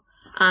 Chicago.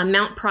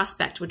 Mount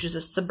Prospect, which is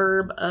a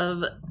suburb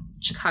of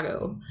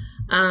Chicago.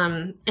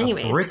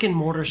 Anyways. A brick and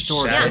mortar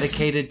store Yes.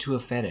 dedicated to a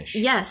fetish.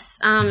 Yes.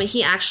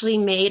 He actually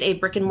made a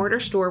brick and mortar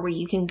store where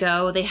you can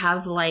go. They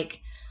have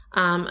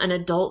an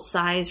adult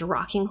size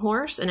rocking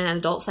horse, and an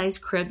adult size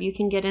crib you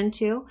can get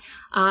into.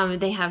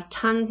 They have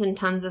tons and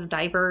tons of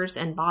diapers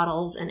and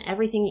bottles and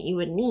everything that you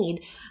would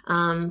need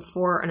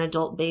for an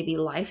adult baby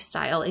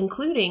lifestyle,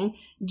 including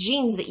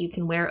jeans that you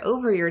can wear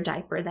over your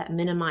diaper that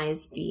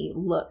minimize the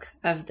look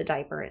of the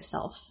diaper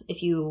itself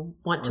if you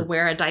want to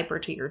wear a diaper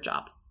to your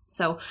job.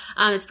 So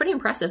it's pretty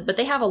impressive, but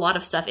they have a lot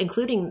of stuff,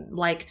 including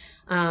like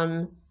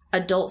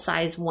adult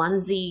size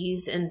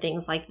onesies and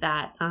things like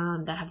that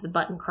that have the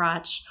button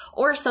crotch,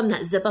 or some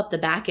that zip up the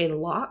back and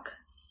lock.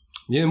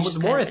 Yeah, and the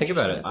more I think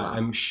about it, as well.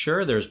 I'm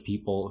sure there's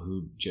people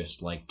who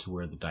just like to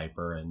wear the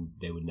diaper and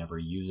they would never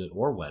use it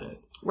or wet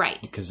it. Right.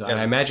 Because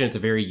I imagine it's a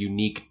very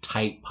unique,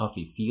 tight,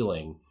 puffy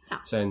feeling.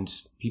 Yeah. And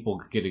people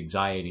could get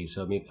anxiety.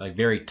 So I mean, like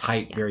very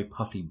tight, very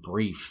puffy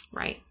brief.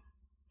 Right.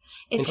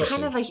 It's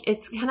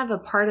kind of a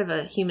part of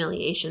a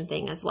humiliation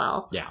thing as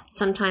well. Yeah.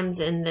 Sometimes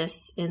in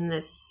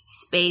this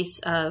space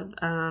of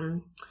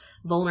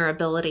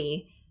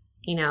vulnerability,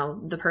 you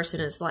know, the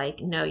person is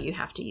like, no, you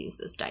have to use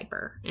this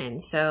diaper.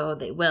 And so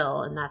they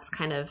will. And that's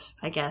kind of,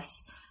 I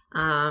guess,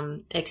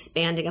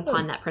 expanding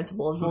upon that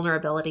principle of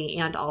vulnerability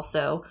and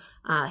also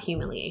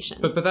humiliation.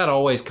 But that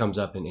always comes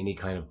up in any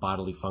kind of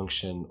bodily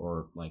function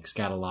or like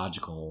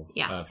scatological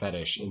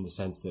fetish, in the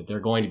sense that there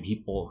are going to be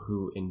people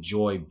who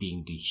enjoy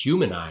being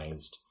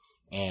dehumanized,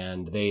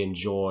 and they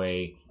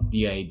enjoy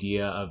the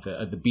idea of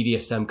the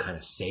BDSM kind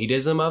of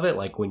sadism of it.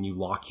 Like when you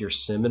lock your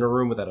sim in a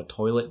room without a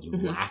toilet, you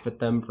laugh at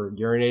them for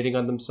urinating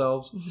on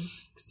themselves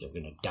because they're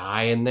going to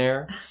die in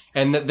there.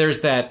 And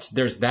there's that,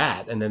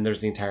 and then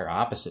there's the entire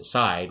opposite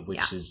side,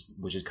 which is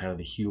kind of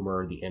the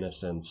humor, the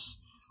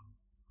innocence.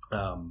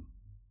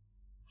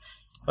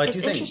 But I do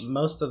think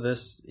most of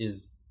this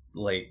is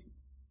like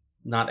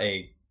not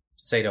a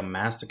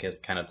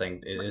sadomasochist kind of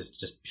thing. It is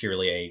just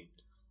purely a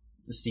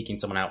seeking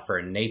someone out for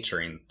a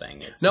naturing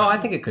thing. I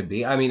think it could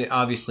be. I mean,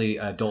 obviously,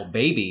 adult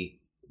baby,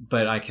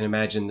 but I can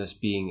imagine this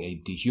being a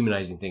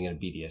dehumanizing thing in a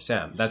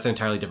BDSM. That's an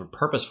entirely different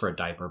purpose for a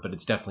diaper, but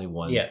it's definitely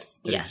one that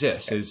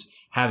exists. Is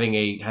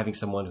having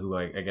someone who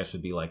I guess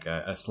would be like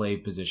a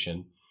slave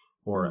position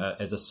or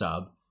as a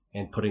sub,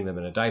 and putting them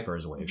in a diaper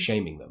as a way of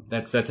shaming them.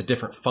 That's a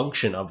different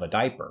function of a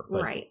diaper.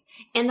 But. Right.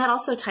 And that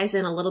also ties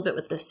in a little bit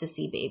with the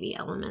sissy baby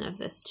element of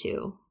this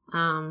too.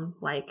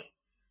 Like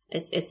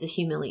it's a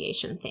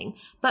humiliation thing.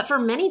 But for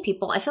many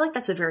people, I feel like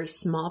that's a very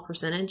small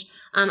percentage.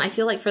 I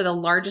feel like for the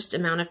largest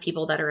amount of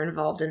people that are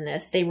involved in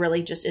this, they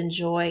really just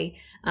enjoy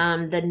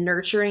the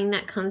nurturing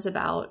that comes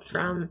about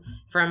from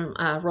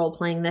role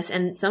playing this.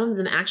 And some of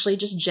them actually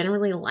just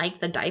generally like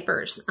the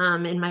diapers.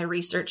 In my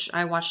research,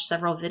 I watched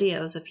several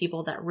videos of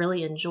people that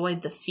really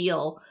enjoyed the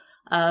feel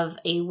of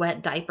a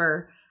wet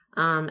diaper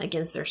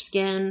against their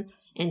skin,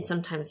 and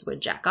sometimes would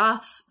jack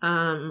off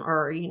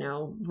or, you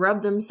know,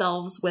 rub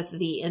themselves with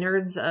the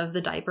innards of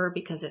the diaper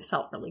because it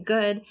felt really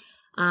good.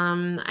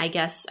 I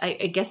guess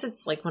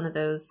it's like one of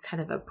those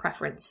kind of a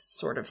preference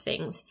sort of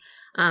things.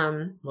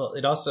 Well,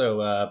 it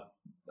also,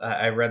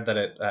 I read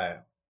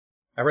that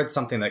I read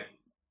something that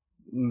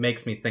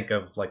makes me think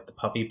of like the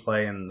puppy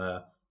play and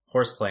the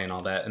horse play and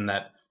all that, and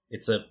that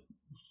it's a,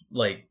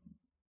 like,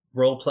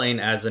 role playing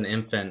as an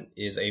infant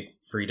is a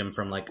freedom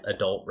from like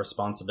adult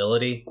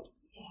responsibility.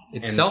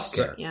 It's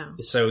self-care.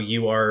 So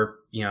you are,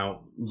 you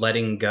know,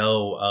 letting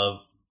go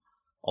of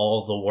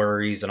all the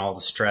worries and all the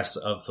stress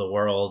of the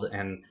world,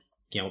 and,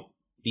 you know,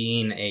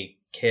 being a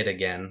kid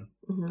again.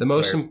 The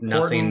most important,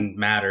 nothing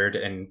mattered,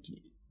 and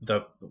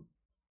the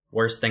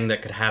worst thing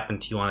that could happen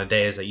to you on a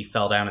day is that you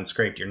fell down and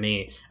scraped your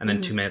knee, and then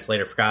 2 minutes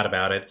later forgot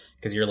about it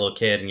because you're a little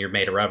kid and you're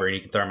made of rubber and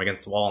you can throw them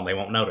against the wall and they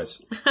won't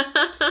notice.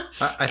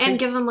 And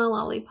give them a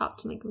lollipop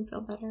to make them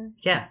feel better.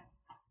 Yeah.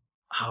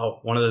 Oh,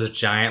 one of those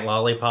giant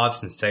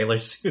lollipops and sailor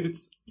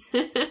suits.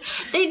 They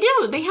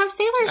do. They have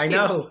sailor suits. I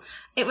know.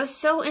 It was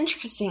so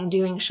interesting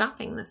doing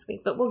shopping this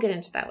week, but we'll get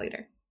into that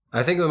later.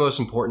 I think the most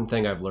important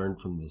thing I've learned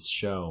from this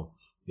show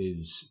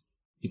is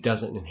it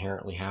doesn't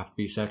inherently have to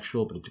be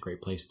sexual, but it's a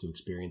great place to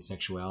experience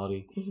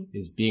sexuality,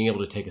 is being able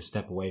to take a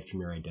step away from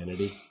your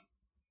identity.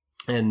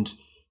 And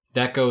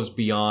that goes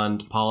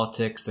beyond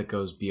politics, that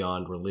goes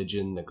beyond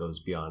religion, that goes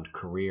beyond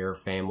career,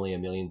 family, a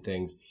million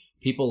things.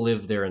 People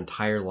live their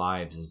entire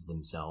lives as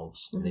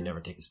themselves, and they never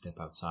take a step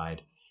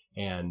outside.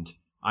 And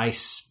I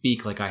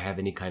speak like I have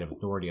any kind of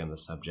authority on the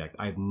subject.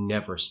 I've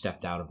never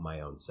stepped out of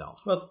my own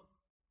self. Well,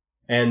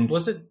 and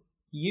was it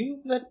you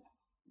that,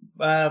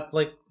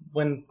 like,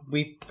 when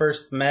we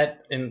first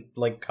met in,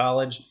 like,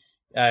 college,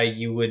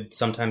 you would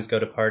sometimes go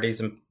to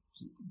parties and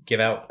give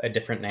out a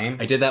different name?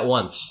 I did that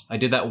once. I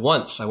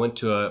went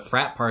to a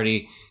frat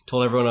party,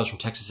 told everyone I was from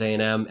Texas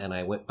A&M, and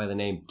I went by the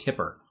name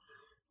Tipper.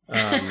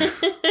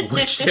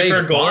 Which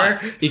Tipper Gore?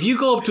 If you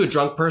go up to a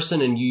drunk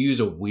person and you use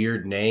a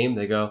weird name,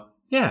 they go,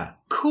 yeah,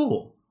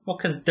 cool. Well,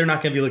 because they're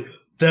not going to be like,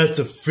 that's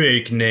a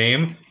fake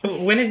name.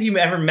 When have you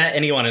ever met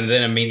anyone and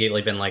then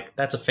immediately been like,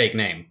 that's a fake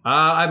name?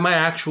 My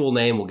actual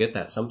name will get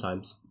that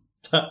sometimes.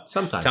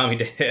 Sometimes.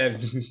 Tommy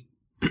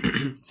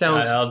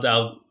sounds.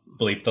 I'll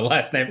bleep the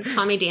last name.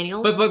 Tommy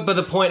Daniels. But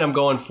the point I'm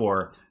going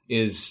for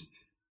is,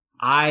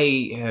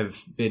 I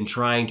have been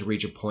trying to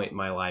reach a point in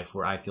my life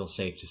where I feel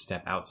safe to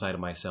step outside of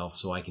myself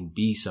so I can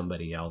be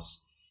somebody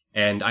else.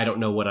 And I don't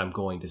know what I'm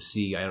going to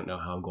see. I don't know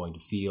how I'm going to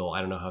feel.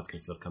 I don't know how it's going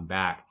to feel to come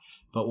back.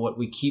 But what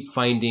we keep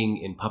finding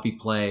in puppy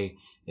play,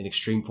 in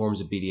extreme forms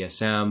of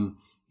BDSM,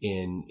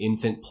 in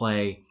infant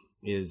play,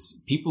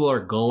 is people are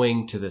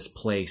going to this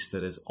place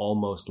that is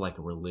almost like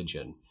a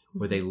religion,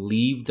 where they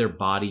leave their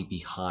body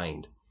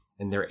behind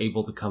and they're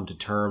able to come to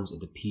terms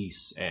and to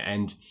peace.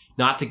 And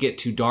not to get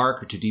too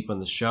dark or too deep on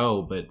the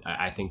show, but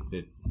I think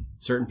that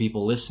certain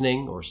people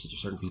listening or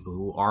certain people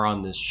who are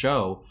on this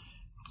show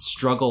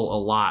struggle a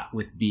lot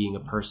with being a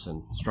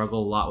person,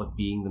 struggle a lot with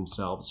being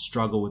themselves,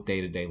 struggle with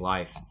day-to-day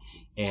life.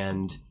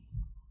 And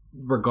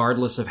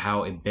regardless of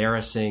how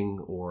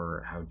embarrassing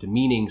or how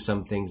demeaning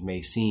some things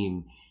may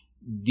seem,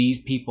 these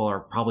people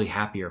are probably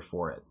happier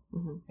for it.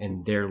 Mm-hmm.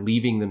 And they're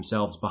leaving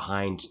themselves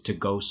behind to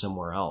go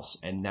somewhere else.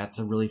 And that's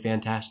a really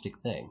fantastic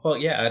thing. Well,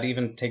 yeah, I'd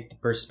even take the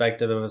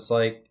perspective of it's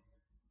like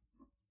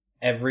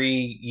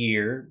every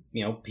year,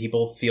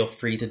 people feel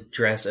free to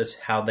dress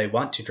as how they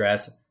want to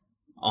dress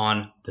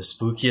on the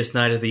spookiest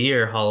night of the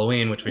year,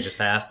 Halloween, which we just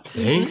passed.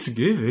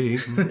 Thanksgiving.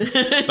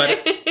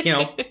 But,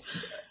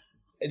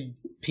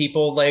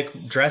 people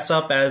like dress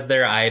up as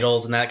their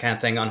idols and that kind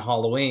of thing on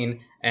Halloween.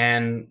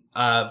 And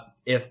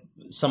if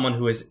someone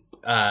who is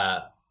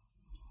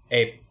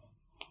a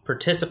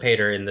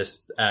participator in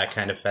this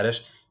kind of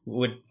fetish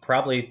would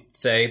probably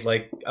say,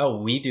 like, oh,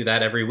 we do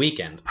that every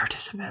weekend.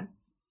 Participant.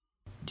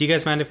 Do you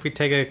guys mind if we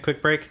take a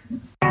quick break?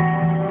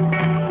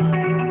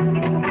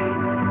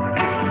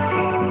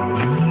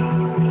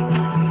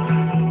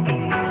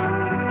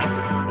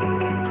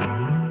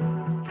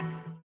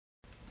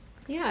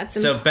 Yeah,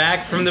 So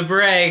back from the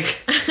break.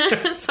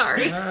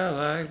 Sorry. I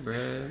like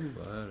bread and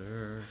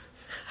butter.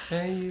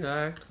 And you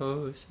like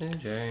toast and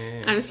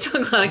jam. I'm so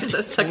glad I got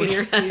that stuck in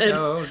your head.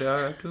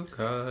 To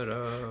cut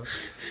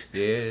off.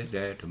 Yeah,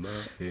 that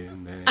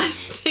muffin man. The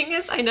thing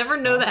is, I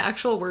never know the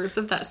actual words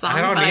of that song,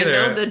 I don't but either.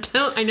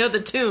 I know the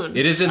tune.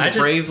 It is in the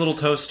Brave Little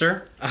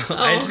Toaster.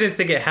 I didn't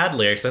think it had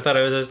lyrics. I thought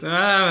it was just...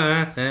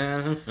 I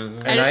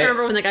just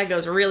remember when the guy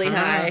goes really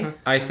high.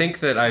 I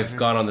think that I've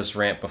gone on this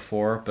rant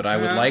before, but I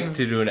would like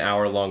to do an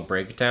hour-long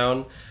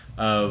breakdown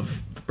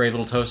of the Brave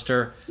Little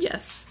Toaster.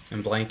 Yes.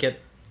 And Blanket.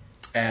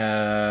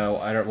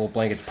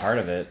 Blanket's part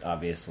of it,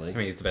 obviously. I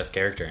mean, he's the best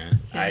character in it.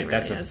 Yeah, he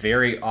That's really a is.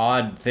 very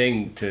odd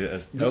thing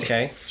to...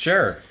 okay,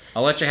 sure.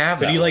 I'll let you have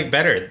that. Who do you one. like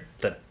better?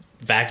 The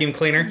vacuum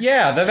cleaner?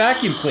 Yeah, the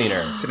vacuum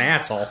cleaner. It's an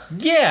asshole.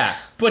 Yeah,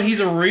 but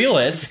he's a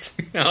realist.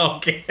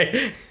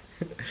 Okay.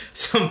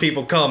 Some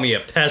people call me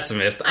a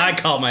pessimist. I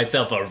call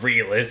myself a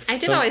realist. I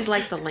did always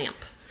like the lamp.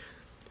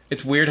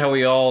 It's weird how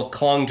we all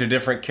clung to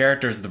different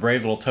characters of the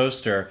Brave Little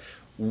Toaster.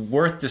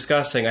 Worth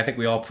discussing. I think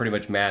we all pretty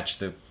much match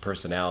the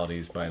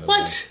personalities, by the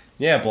way. What?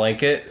 Yeah,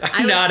 Blanket.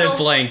 I'm not a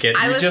blanket.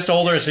 You're just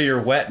older, so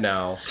you're wet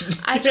now.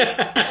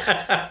 I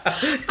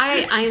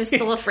am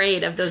still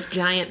afraid of those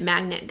giant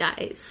magnet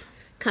guys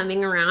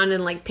coming around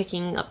and like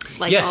picking up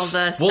like all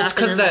the stuff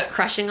and then like,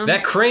 crushing them.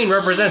 That crane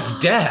represents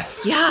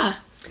death. Yeah.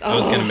 I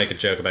was going to make a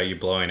joke about you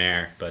blowing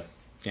air, but,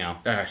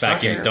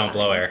 vacuums don't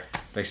blow air.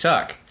 They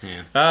suck.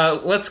 Yeah.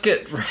 Let's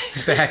get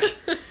right back.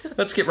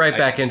 Let's get right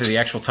back into the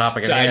actual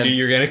topic. I knew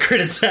you were going to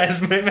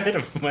criticize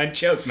my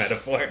joke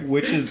metaphor.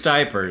 Which is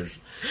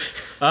diapers.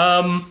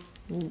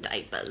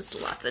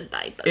 Diapers. Lots of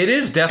diapers. It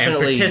is And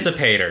definitely...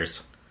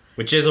 participators,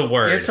 which is a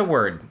word. It's a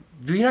word.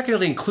 You're not going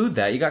to include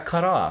that. You got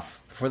cut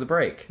off before the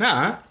break.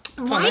 Nuh-uh.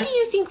 Why do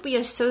you think we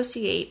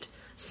associate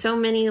so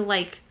many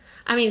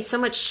so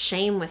much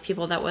shame with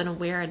people that wouldn't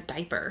wear a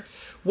diaper?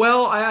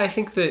 Well, I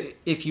think that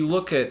if you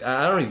look at,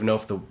 I don't even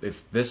know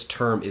if this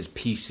term is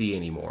PC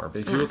anymore, but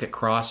if you look at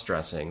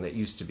cross-dressing, that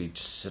used to be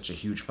just such a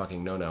huge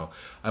fucking no-no.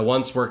 I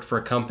once worked for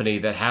a company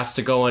that has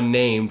to go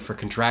unnamed for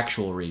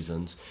contractual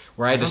reasons,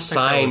 where I had to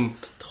sign...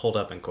 hold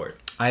up in court.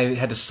 I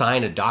had to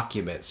sign a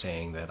document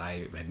saying that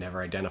I had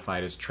never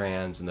identified as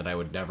trans and that I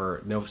would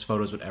never, no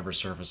photos would ever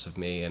surface of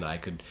me, and I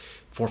could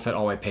forfeit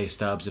all my pay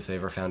stubs if they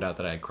ever found out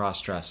that I had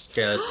cross-dressed.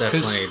 Yeah, that's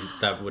definitely,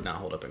 that would not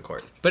hold up in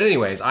court. But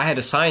anyways, I had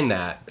to sign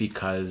that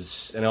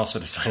because, and also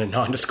to sign a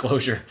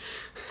non-disclosure.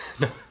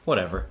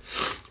 Whatever.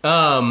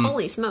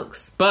 Holy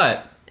smokes.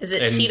 But... Is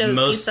it Tito's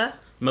Pizza?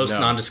 Most No.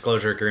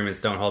 non-disclosure agreements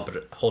don't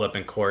hold up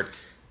in court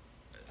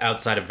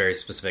outside of very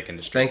specific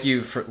industries. Thank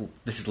you for...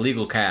 This is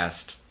Legal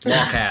Cast.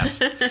 Law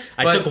Cast.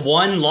 I took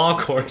one law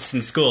course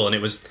in school, and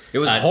it was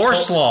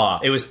horse law.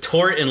 It was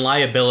tort and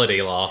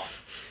liability law.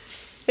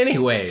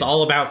 Anyways. It's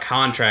all about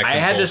contracts. I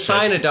and had to bullshit.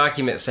 sign a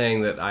document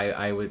saying that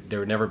there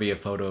would never be a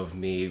photo of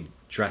me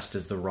dressed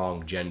as the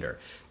wrong gender,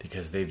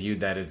 because they viewed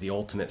that as the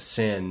ultimate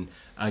sin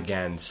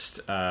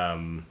against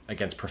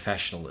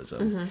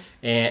professionalism. Mm-hmm.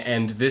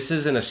 And this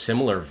is in a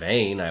similar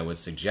vein, I would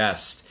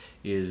suggest,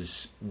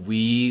 is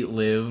we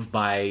live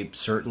by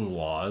certain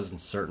laws and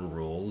certain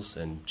rules,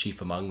 and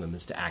chief among them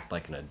is to act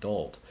like an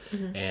adult.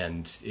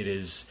 And it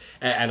is,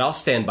 and I'll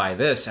stand by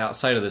this,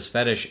 outside of this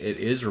fetish, it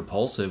is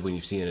repulsive when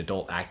you see an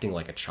adult acting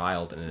like a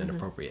child in an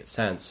inappropriate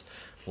sense.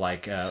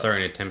 Like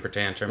throwing a temper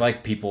tantrum.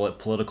 like people at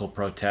political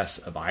protests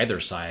of either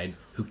side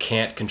who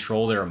can't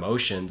control their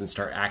emotions and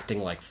start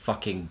acting like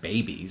fucking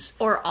babies.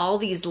 Or all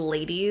these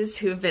ladies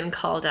who've been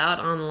called out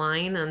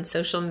online on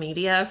social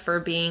media for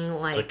being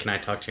like, Can I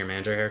talk to your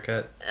manager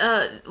haircut?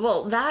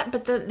 well, that,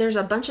 but there's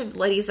a bunch of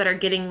ladies that are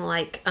getting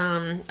like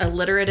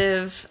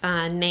alliterative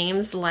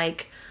names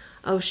like,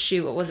 oh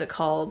shoot, what was it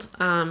called?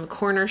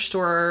 Corner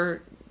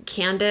store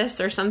Candace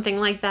or something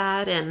like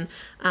that. And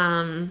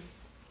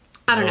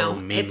I don't know.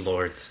 Mean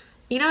lords.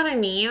 You know what I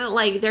mean?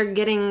 Like they're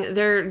getting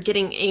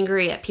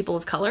angry at people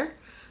of color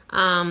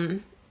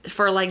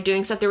for like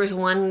doing stuff. There was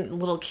one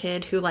little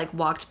kid who like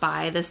walked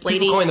by this lady.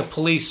 People calling the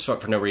police for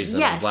no reason.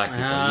 Yes. Black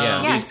people.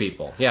 Yeah, Yes. these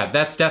people. Yeah,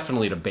 that's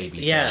definitely the baby.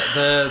 Yeah,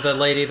 the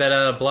lady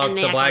that blocked And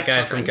they the act black like guy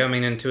children. from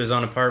coming into his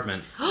own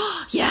apartment.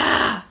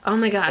 Yeah. Oh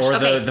my gosh. Or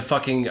okay. the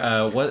fucking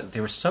what?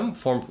 There was some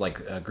form like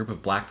a group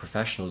of black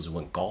professionals who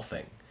went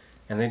golfing,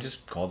 and they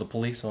just called the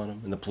police on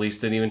them, and the police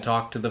didn't even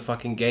talk to the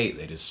fucking gate.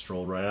 They just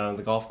strolled right out on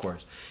the golf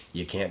course.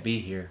 You can't be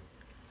here.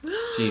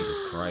 Jesus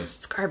Christ.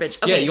 It's garbage.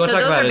 Okay, Yeah, you want so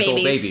to talk those about are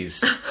adult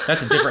babies.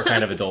 That's a different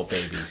kind of adult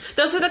baby.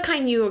 Those are the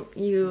kind you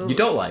You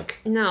don't like.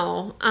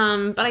 No.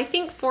 But I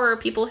think for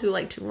people who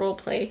like to role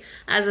play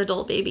as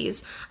adult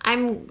babies,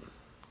 I'm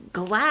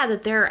glad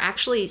that there are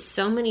actually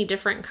so many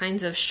different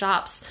kinds of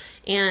shops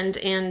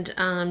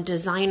and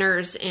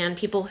designers and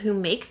people who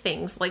make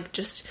things, like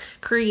just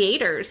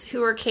creators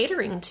who are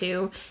catering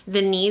to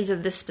the needs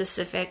of this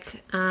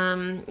specific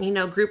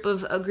group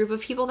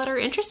of people that are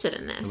interested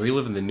in this. We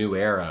live in the new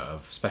era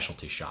of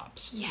specialty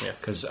shops.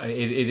 Yes. Because it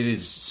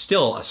is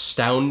still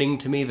astounding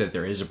to me that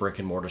there is a brick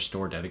and mortar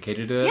store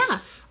dedicated to this. Yeah.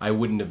 I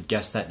wouldn't have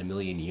guessed that in a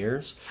million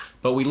years.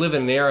 But we live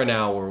in an era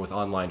now where with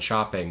online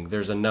shopping,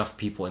 there's enough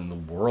people in the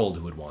world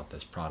who would want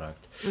this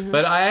product.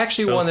 But I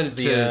actually wanted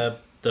to...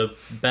 The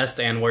best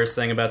and worst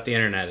thing about the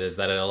internet is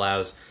that it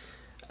allows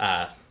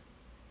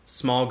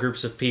small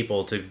groups of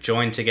people to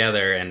join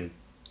together and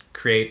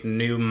create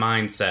new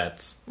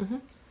mindsets.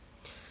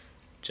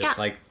 Just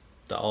Yeah. like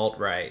the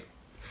alt-right.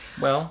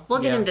 Well, We'll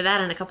get yeah. into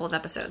that in a couple of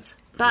episodes.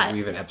 But We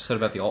have an episode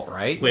about the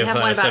alt-right. We have have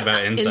an one episode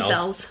about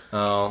incels.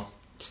 Oh.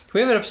 Can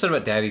we have an episode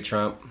about Daddy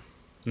Trump?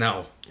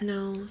 No.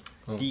 No.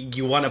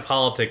 You want a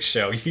politics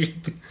show. You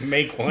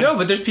make one. No,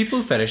 but there's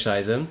people who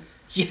fetishize him.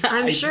 Yeah,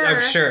 I'm sure.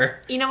 I'm sure.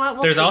 You know what?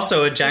 We'll There's see. also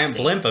a We'll giant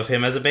see. blimp of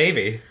him as a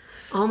baby.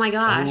 Oh my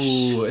gosh.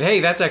 Ooh,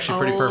 hey, that's actually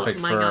pretty Oh perfect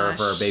my for gosh.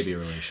 our baby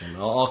relation.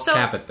 I'll So-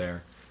 cap it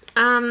there.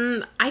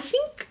 I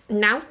think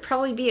now would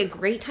probably be a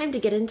great time to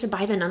get into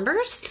By the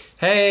Numbers.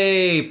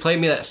 Hey, play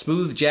me that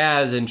smooth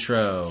jazz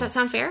intro. Does that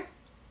sound fair?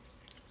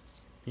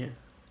 Yeah.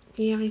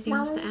 Do you have anything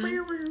else to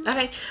add?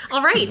 Okay.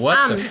 All right.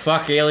 What the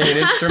fuck alien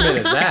instrument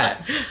is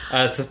that?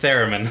 It's a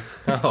theremin.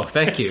 Oh,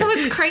 thank you. So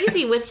it's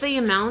crazy with the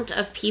amount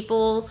of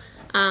people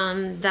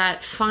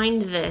that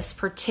find this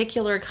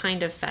particular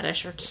kind of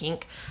fetish or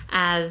kink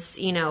as,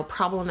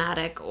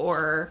 problematic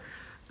or,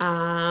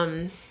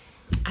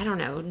 I don't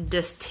know,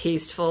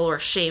 distasteful or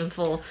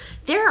shameful.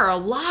 There are a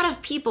lot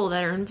of people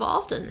that are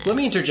involved in this. Let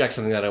me interject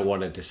something that I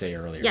wanted to say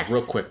earlier, Yes.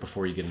 real quick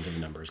before you get into the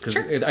numbers, because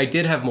I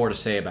did have more to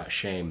say about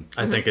shame.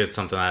 I think it's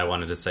something I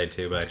wanted to say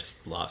too, but I just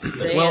lost it.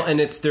 Say Well, it. and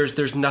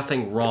there's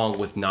nothing wrong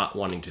with not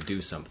wanting to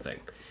do something,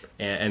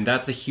 and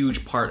that's a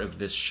huge part of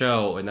this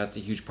show, and that's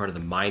a huge part of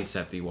the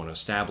mindset that you want to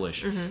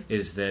establish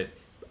is that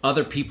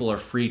other people are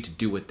free to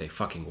do what they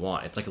fucking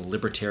want. It's like a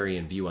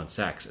libertarian view on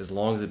sex, as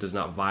long as it does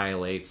not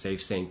violate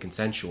safe, sane,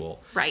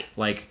 consensual. Right.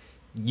 Like,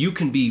 you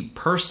can be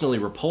personally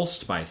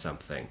repulsed by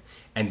something,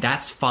 and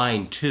that's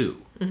fine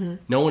too.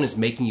 No one is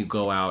making you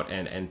go out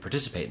and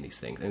participate in these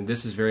things. And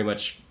this is very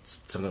much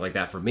something like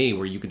that for me,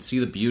 where you can see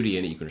the beauty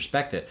in it, you can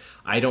respect it.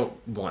 I don't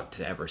want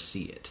to ever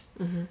see it.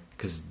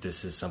 Because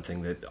this is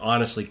something that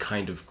honestly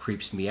kind of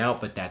creeps me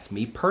out, but that's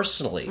me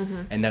personally.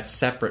 And that's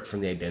separate from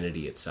the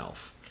identity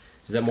itself.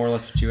 Is that more or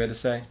less what you had to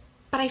say?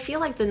 But I feel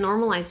like the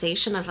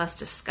normalization of us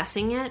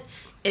discussing it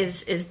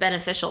is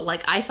beneficial.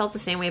 Like, I felt the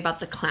same way about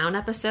the clown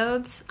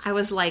episodes. I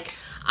was like,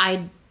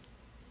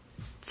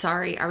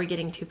 Sorry, are we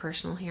getting too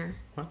personal here?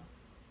 What?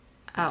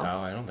 Oh. No,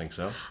 I don't think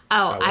so.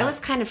 Oh, I wow. was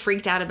kind of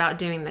freaked out about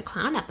doing the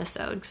clown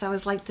episode because I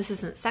was like, this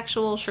isn't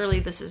sexual. Surely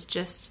this is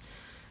just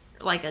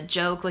like a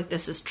joke. Like,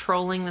 this is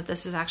trolling, that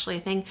this is actually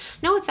a thing.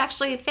 No, it's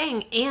actually a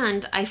thing.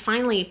 And I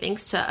finally,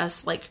 thanks to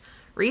us, like,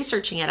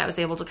 researching it, I was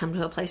able to come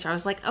to a place where I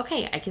was like,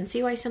 okay, I can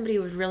see why somebody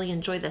would really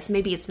enjoy this.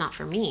 Maybe it's not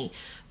for me,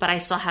 but I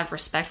still have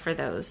respect for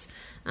those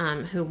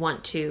who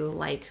want to,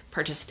 like,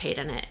 participate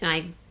in it.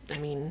 And I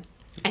mean,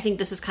 I think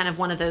this is kind of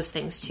one of those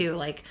things too.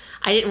 Like,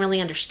 I didn't really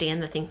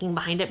understand the thinking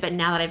behind it, but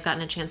now that I've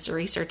gotten a chance to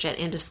research it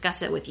and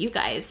discuss it with you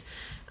guys,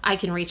 I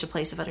can reach a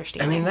place of I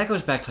understanding. mean, that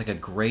goes back to like a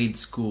grade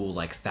school,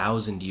 like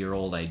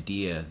 1,000-year-old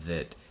idea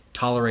that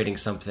tolerating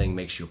something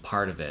makes you a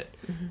part of it.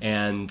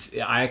 And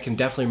I can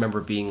definitely remember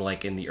being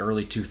like in the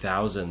early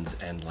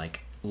 2000s and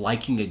like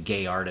liking a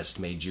gay artist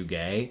made you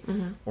gay,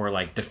 or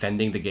like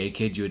defending the gay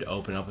kid, you would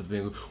open up with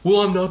being,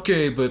 well, I'm not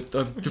gay, but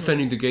I'm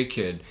defending the gay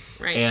kid.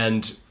 Right.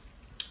 And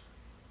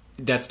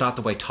that's not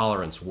the way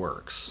tolerance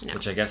works, No.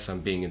 which I guess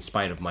I'm being in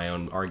spite of my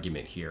own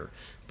argument here.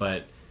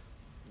 But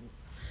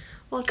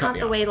Well, it's Cut not me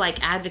the off. way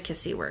like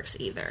advocacy works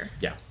either.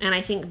 Yeah. And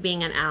I think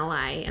being an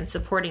ally and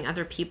supporting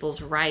other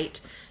people's right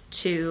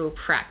to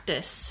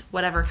practice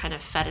whatever kind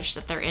of fetish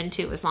that they're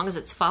into, as long as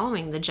it's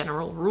following the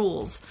general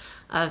rules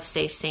of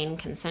safe, sane,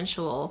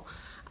 consensual,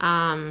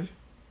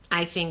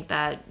 I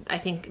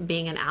think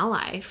being an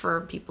ally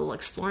for people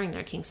exploring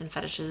their kinks and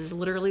fetishes is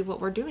literally what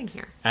we're doing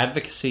here.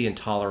 advocacy and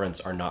tolerance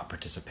are not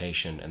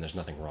participation, and there's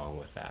nothing wrong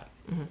with that.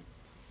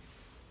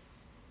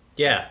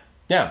 Yeah.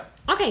 Yeah.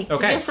 Okay. Did you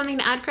Okay. have something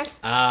to add, Chris?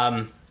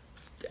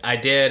 I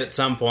did at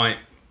some point.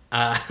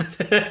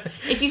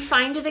 If you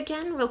find it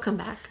again, we'll come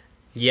back.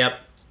 Yep.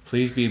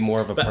 Please be more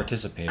of a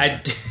participator.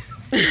 I did.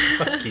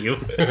 Fuck you.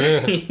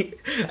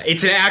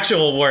 It's an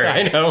actual word.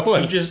 I know.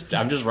 I'm just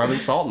rubbing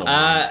salt in the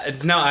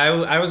wound. No,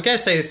 I was gonna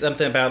say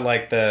something about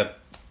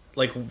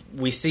like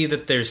we see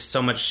that there's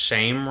so much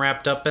shame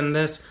wrapped up in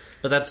this,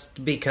 but that's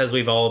because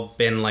we've all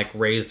been like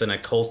raised in a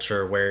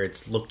culture where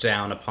it's looked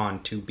down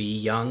upon to be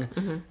young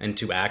and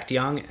to act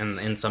young, and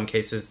in some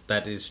cases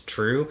that is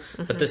true.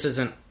 But this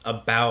isn't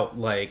about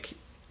like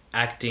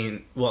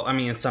acting. Well, I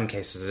mean, in some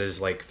cases it is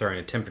like throwing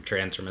a temper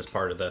tantrum as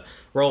part of the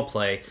role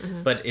play,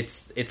 but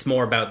it's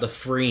more about the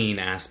freeing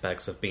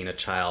aspects of being a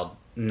child,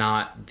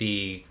 not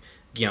the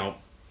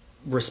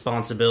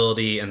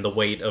responsibility and the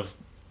weight of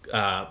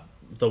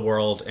the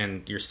world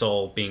and your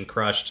soul being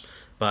crushed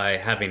by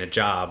having a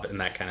job and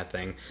that kind of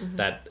thing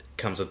that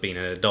comes with being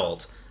an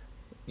adult.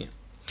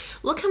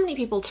 Look how many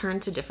people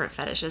turn to different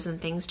fetishes and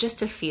things just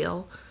to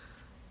feel.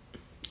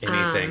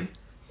 Anything.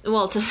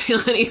 To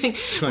feel anything.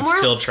 I'm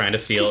still trying to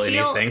feel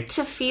anything.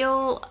 To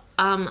feel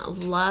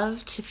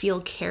loved, to feel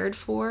cared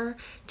for,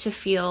 to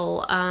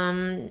feel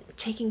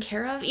taken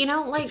care of.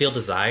 To feel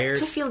desired.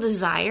 To feel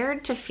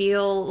desired, to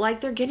feel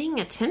like they're getting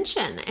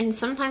attention. And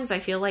sometimes I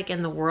feel like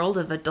in the world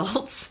of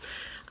adults,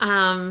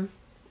 a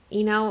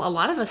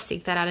lot of us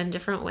seek that out in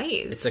different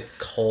ways. It's a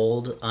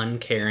cold,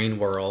 uncaring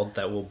world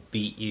that will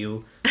beat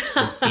you.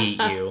 Will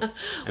beat you.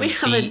 We and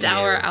have a beat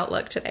dour you.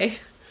 outlook today.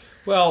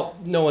 Well,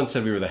 no one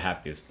said we were the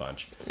happiest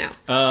bunch. No.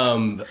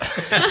 Let's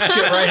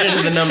get right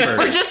into the numbers.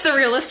 We're just the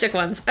realistic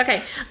ones.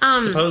 Okay.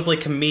 Supposedly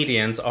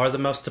comedians are the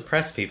most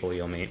depressed people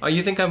you'll meet. Oh,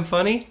 you think I'm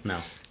funny?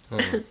 No.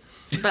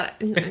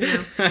 But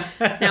no.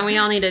 Now we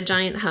all need a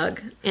giant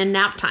hug and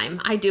nap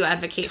time. I do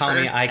advocate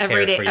Tommy, for I care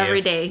for you.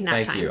 every day nap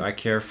Thank time. you. I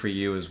care for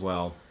you as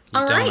well. You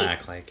All don't right.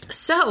 act like it.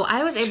 So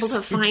I was able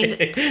to find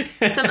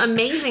some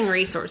amazing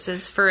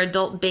resources for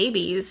adult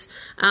babies,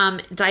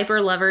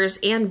 diaper lovers,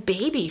 and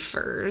baby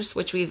furs,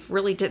 which we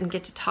really didn't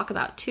get to talk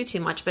about too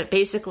much, but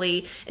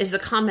basically is the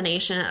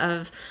combination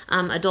of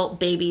adult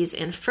babies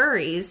and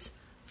furries.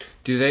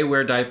 Do they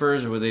wear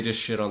diapers, or would they just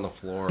shit on the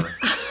floor?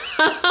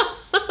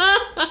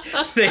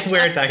 They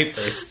wear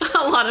diapers.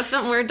 A lot of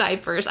them wear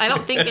diapers. I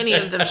don't think any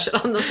of them shit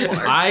on the floor.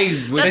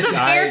 That's a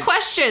fair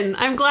question.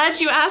 I'm glad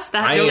you asked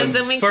that because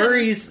then we can...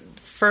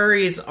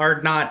 Furries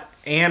are not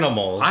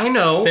animals. I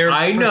know, They're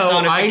but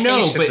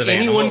personifications of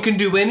anyone animals. can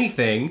do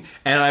anything,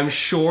 and I'm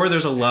sure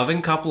there's a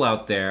loving couple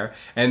out there,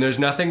 and there's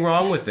nothing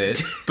wrong with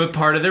it. But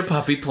part of their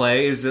puppy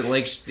play is that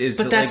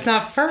But that's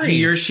not furries.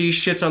 He or she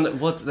shits on the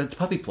that's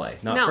puppy play,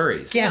 not No.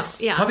 furries. Yes.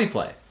 No, yeah. Puppy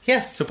play.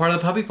 Yes. So part of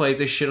the puppy play is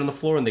they shit on the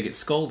floor and they get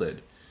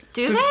scolded.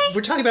 Do they?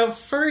 We're talking about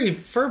fur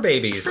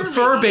babies.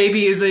 Fur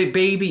baby is a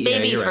baby.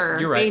 Baby you're fur.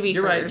 Right. You're right. Baby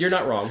you're right. furs. You're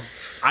not wrong.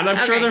 And I'm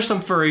sure Okay. there's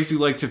some furries who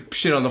like to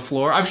shit on the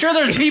floor. I'm sure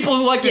there's people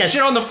who like to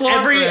shit on the floor.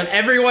 Chris.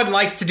 Everyone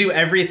likes to do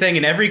everything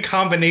and every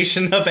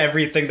combination of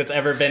everything that's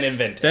ever been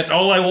invented. That's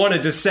all I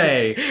wanted to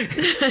say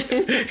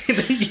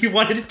You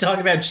wanted to talk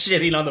about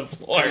shitting on the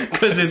floor.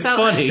 because it's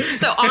funny.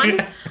 So on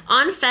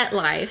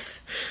FetLife,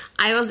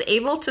 I was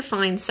able to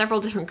find several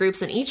different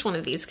groups in each one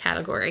of these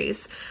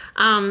categories.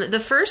 The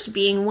first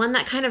being one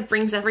that kind of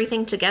brings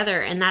everything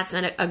together, and that's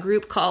a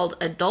group called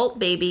Adult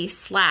Baby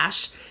 /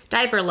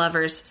 Diaper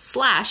Lovers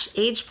 /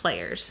 Age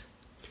Players.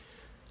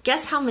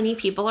 Guess how many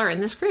people are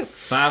in this group?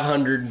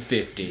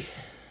 550.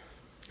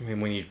 I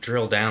mean, when you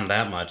drill down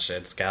that much,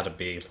 it's got to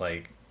be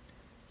like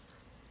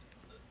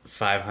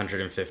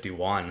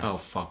 551. Oh,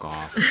 fuck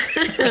off.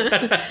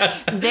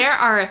 There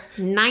are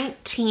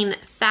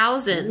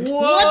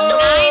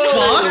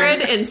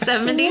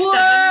 19,977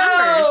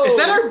 members. Is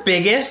that our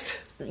biggest?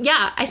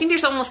 Yeah, I think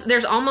there's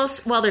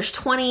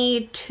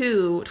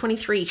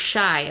 23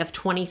 shy of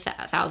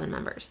 20,000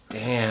 members.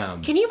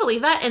 Damn. Can you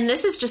believe that? And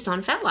this is just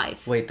on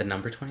FetLife. Wait, the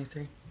number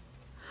 23?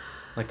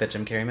 Like that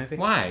Jim Carrey movie?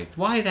 Why?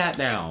 Why that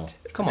now?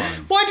 Come on.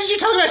 Why did you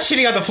talk about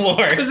shitting on the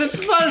floor? Because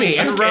it's funny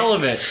and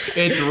relevant.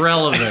 It's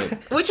relevant.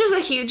 Which is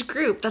a huge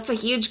group. That's a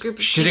huge group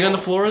of Shitting people. on the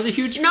floor is a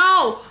huge...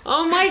 No!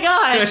 Oh my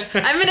gosh!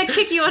 I'm gonna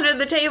kick you under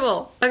the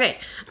table. Okay,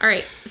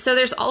 alright. So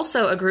there's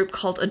also a group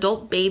called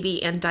Adult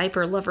Baby and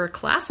Diaper Lover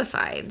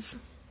Classifieds.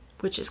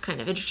 which is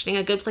kind of interesting.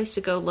 A good place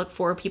to go look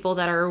for people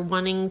that are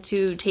wanting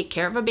to take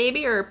care of a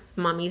baby, or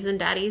mommies and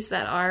daddies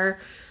that are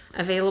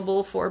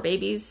available for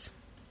babies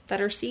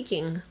that are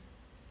seeking.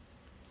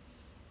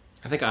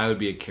 I think I would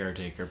be a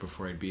caretaker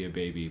before I'd be a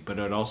baby, but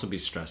I'd also be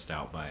stressed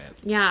out by it.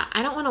 Yeah,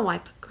 I don't want to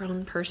wipe a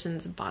grown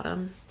person's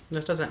bottom.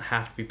 This doesn't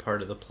have to be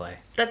part of the play.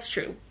 That's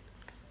true.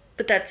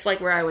 But that's like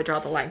where I would draw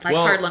the line. Like,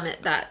 Well, hard limit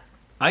that.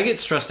 I get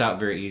stressed out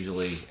very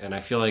easily, and I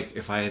feel like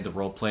if I had the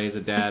role play as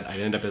a dad, I'd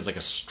end up as like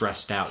a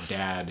stressed out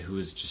dad who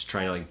is just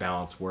trying to like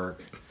balance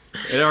work.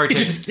 It already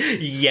takes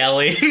Just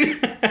yelling.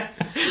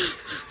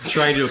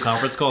 trying to do a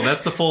conference call.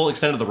 That's the full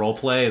extent of the role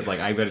play. Is like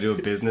I've got to do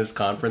a business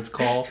conference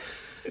call,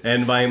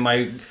 and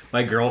my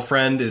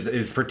girlfriend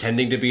is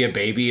pretending to be a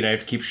baby, and I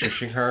have to keep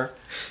shushing her.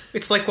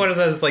 It's like one of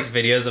those like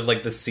videos of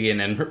like the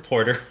CNN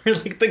reporter where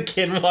like the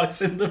kid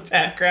walks in the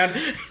background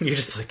and you're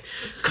just like,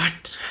 God,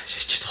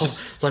 just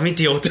hold, let me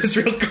deal with this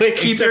real quick.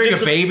 Keep Except hearing a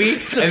it's baby, a and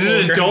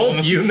an full-grown adult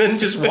woman. human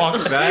just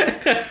walks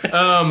back.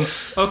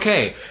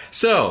 Okay,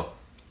 so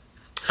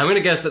I'm gonna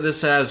guess that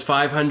this has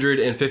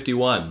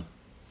 551.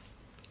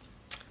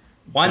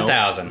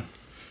 1,000.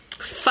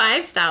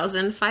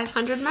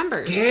 5,500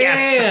 members.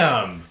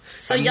 Damn.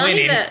 So I'm y'all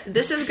winning. need to,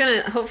 this is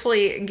going to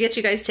hopefully get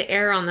you guys to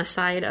err on the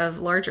side of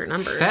larger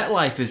numbers.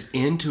 FetLife is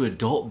into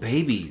adult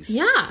babies.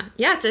 Yeah,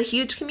 it's a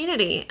huge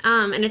community.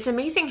 And it's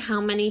amazing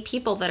how many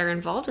people that are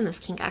involved in this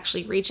kink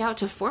actually reach out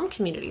to form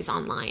communities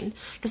online.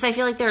 Because I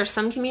feel like there are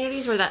some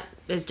communities where that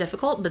is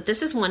difficult, but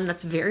this is one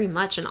that's very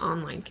much an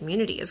online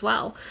community as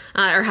well,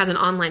 or has an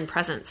online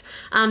presence.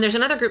 There's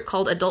another group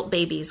called Adult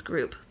Babies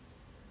Group.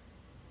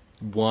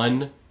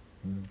 1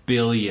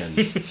 billion.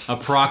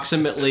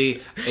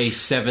 Approximately a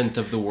seventh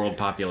of the world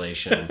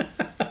population.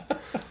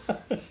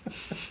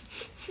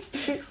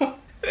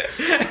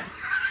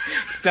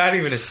 It's not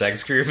even a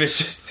sex group. It's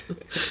just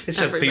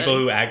Everybody. people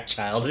who act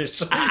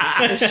childish.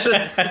 It's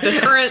just the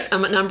current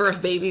number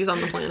of babies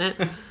on the planet.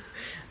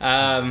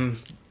 I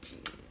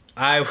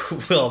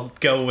will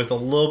go with a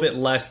little bit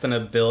less than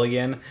 1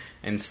 billion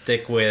and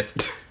stick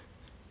with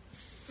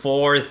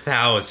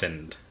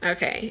 4,000.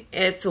 Okay,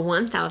 it's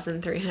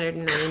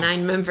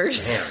 1,399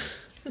 members.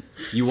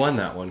 You won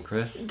that one,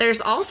 Chris.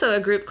 There's also a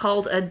group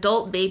called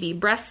Adult Baby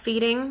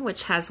Breastfeeding,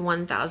 which has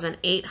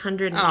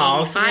 1,885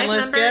 Oh, can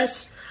members.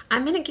 guess?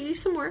 I'm going to give you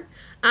some more.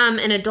 And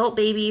Adult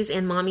Babies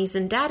and Mommies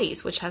and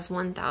Daddies, which has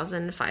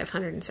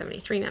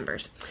 1,573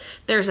 members.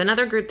 There's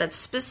another group that's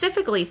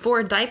specifically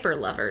for diaper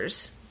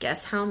lovers.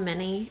 Guess how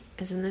many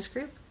is in this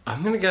group?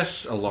 I'm going to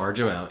guess a large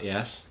amount,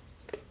 yes.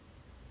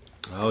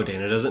 Oh,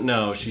 Dana doesn't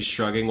know. She's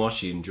shrugging while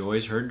she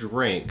enjoys her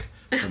drink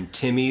from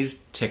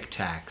Timmy's Tic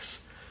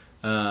Tacs.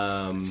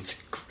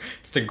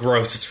 It's the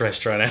grossest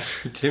restaurant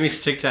ever.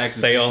 Timmy's Tic Tacs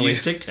is They just only-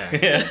 use Tic Tacs.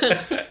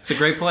 It's a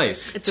great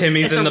place.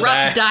 Timmy's it's in a the rough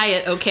back.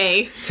 diet,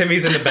 okay?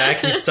 Timmy's in the back.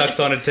 He sucks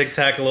on a Tic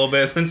Tac a little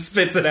bit and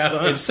spits it out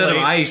on Instead of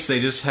plate. ice, they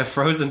just have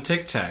frozen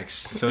Tic Tacs.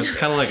 So it's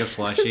kind of like a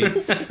slushie.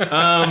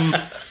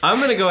 I'm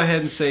going to go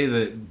ahead and say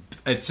that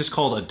it's just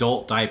called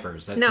adult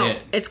diapers. That's No, it.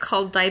 it's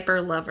called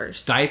Diaper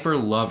Lovers. Diaper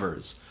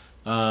lovers.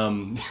 How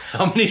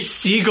many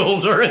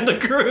seagulls are in the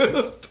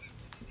group?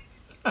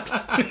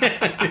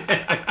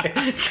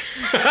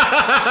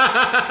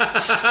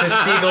 The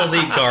seagulls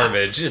eat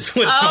garbage, is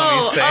what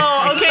Tommy's saying.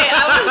 Oh, okay.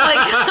 I was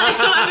like, I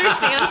don't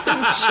understand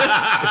this joke.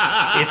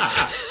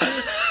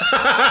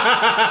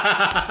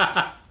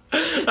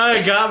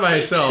 I got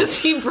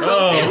myself. He broke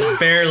Oh. it. It's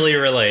barely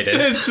related.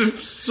 It's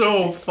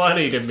so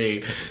funny to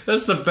me.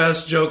 That's the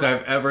best joke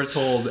I've ever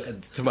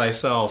told to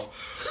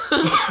myself.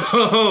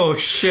 Oh,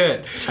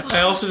 shit.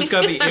 I also just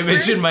got the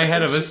image in my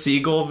head of a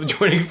seagull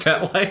joining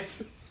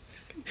FetLife.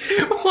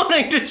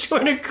 Wanting to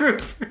join a group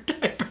for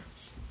diapers.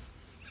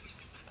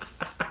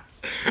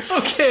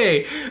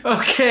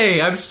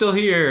 Okay, I'm still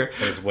here.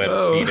 His web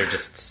feet are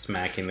just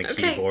smacking the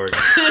Okay. keyboard.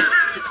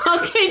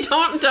 Okay,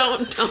 don't.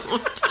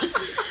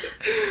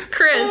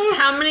 Chris,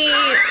 how many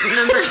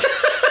members?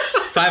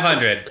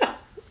 500.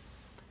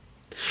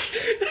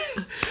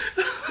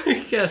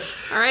 Yes.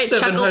 All right,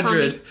 chuckle,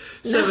 700.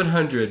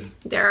 700.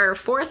 There are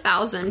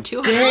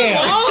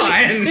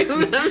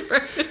 4,202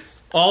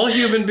 members. All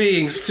human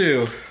beings,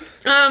 too.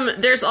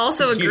 There's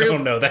also a You don't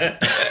group know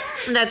that.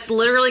 that's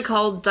literally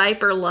called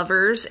Diaper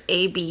Lovers,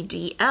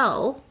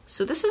 ABDL.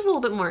 So this is a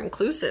little bit more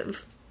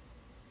inclusive.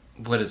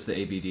 What does the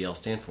ABDL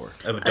stand for?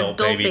 Adult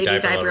baby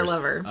diaper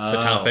lover. lover.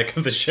 The topic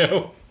of the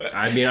show.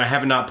 I mean, I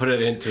have not put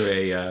it into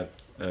a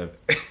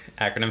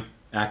Acronym.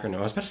 acronym.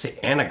 I was about to say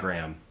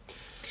anagram.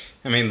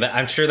 I mean,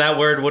 I'm sure that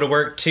word would have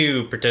worked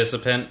too,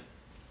 participant.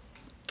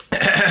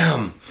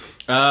 I'm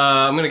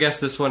going to guess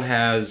this one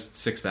has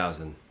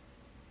 6,000.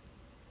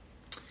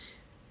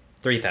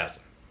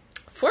 3,000.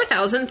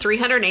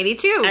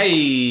 4,382.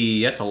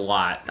 Hey, that's a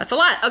lot. That's a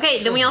lot. Okay,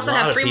 then we also lot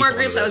have of 3 more people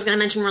groups into I was this. going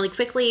to mention really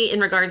quickly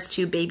in regards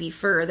to baby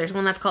fur. There's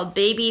one that's called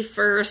Baby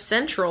Fur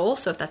Central,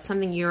 so if that's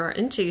something you're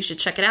into, you should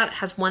check it out. It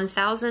has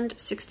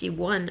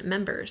 1,061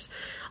 members.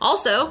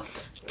 Also,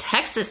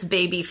 Texas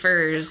Baby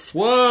Furs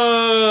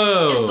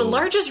Whoa! is the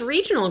largest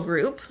regional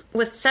group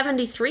with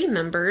 73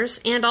 members,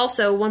 and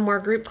also one more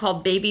group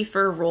called Baby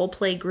Fur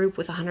Roleplay Group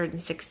with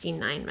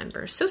 169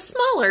 members. So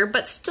smaller,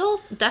 but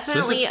still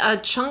definitely a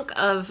chunk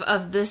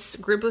of this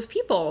group of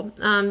people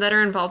that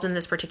are involved in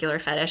this particular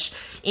fetish.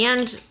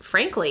 And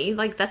frankly,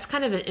 like, that's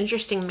kind of an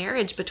interesting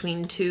marriage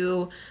between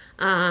two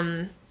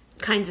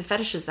kinds of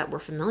fetishes that we're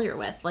familiar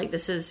with. Like,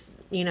 this is,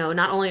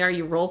 not only are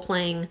you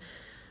role-playing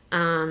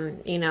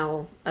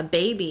a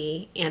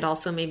baby and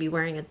also maybe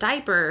wearing a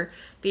diaper,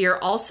 but you're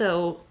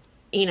also,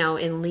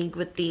 in league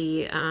with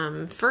the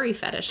furry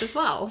fetish as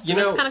well. So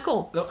that's kind of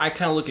cool. I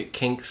kind of look at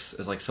kinks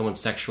as like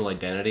someone's sexual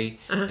identity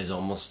is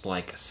almost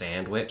like a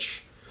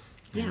sandwich.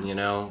 Yeah.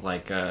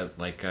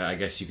 I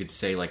guess you could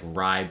say like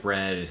rye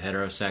bread is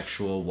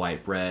heterosexual,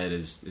 white bread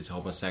is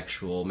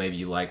homosexual. Maybe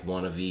you like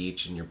one of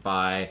each and you're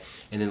bi.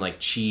 And then like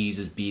cheese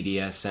is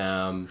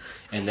BDSM.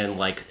 And then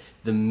like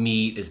the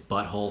meat is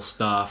butthole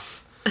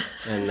stuff.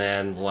 And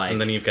then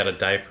you've got a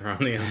diaper on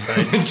the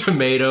inside.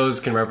 Tomatoes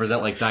can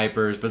represent like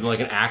diapers, but like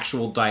an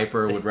actual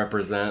diaper would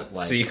represent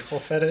like seagull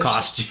fetish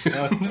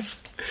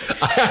costumes.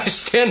 I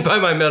stand by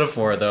my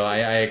metaphor though.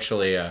 I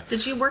actually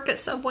Did you work at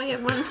Subway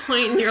at one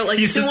point and you're like,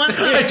 He's who a wants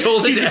I to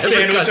told it to every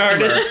sandwich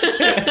customer.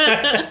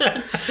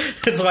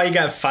 artist. That's why you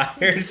got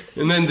fired.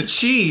 And then the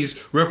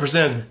cheese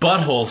represents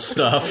butthole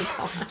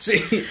stuff.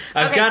 See,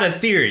 I've got a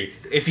theory.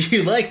 If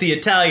you like the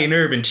Italian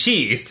urban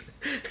cheese,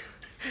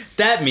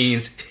 that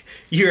means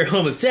you're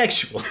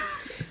homosexual.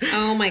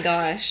 Oh my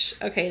gosh.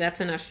 Okay, that's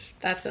enough.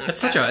 That's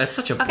That's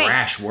such a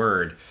brash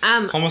word.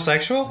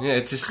 Homosexual? Yeah,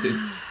 it's just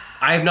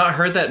I have not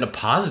heard that in a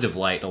positive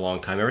light in a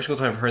long time. Every single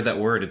time I've heard that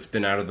word, it's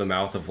been out of the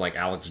mouth of like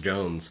Alex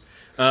Jones.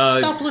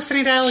 Stop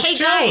listening to Alex Hey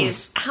Jones.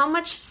 guys, how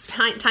much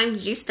time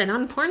did you spend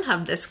on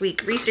Pornhub this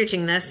week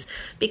researching this?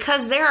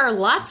 Because there are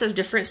lots of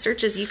different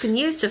searches you can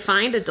use to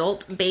find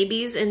adult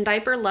babies and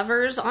diaper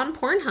lovers on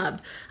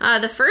Pornhub.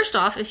 The first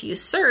off, if you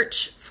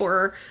search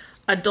for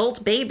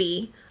adult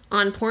baby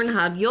on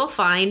Pornhub, you'll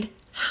find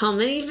how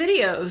many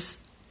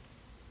videos?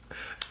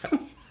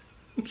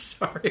 I'm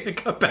sorry, I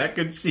got back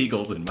in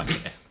seagulls in my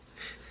head.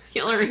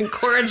 You're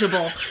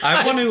incorrigible.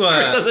 I want to.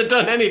 Chris hasn't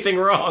done anything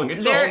wrong.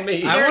 It's There- all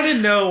me. I want to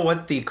know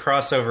what the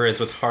crossover is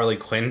with Harley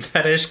Quinn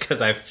fetish,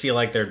 because I feel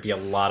like there'd be a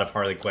lot of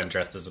Harley Quinn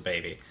dressed as a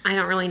baby. I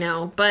don't really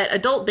know, but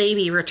adult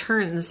baby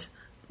returns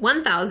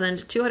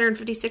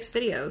 1,256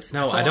 videos.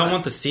 No, That's a I don't lot.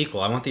 want the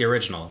sequel. I want the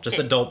original. Just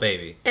adult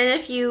baby. And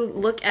if you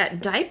look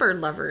at diaper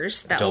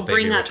lovers, that Adult will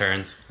bring baby up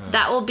returns.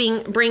 that will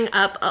bring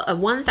up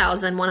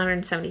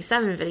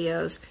 1,177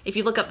 videos. If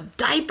you look up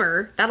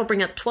diaper, that'll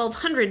bring up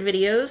 1,200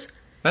 videos.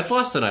 That's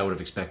less than I would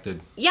have expected.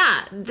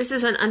 Yeah, this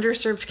is an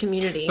underserved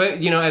community. But,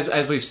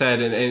 as we've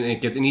said, and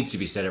it needs to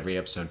be said every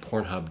episode,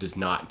 Pornhub does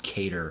not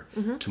cater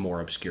to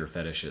more obscure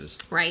fetishes.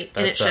 right,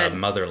 and it That's should.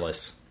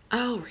 Motherless.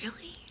 Oh,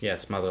 really?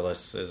 Yes,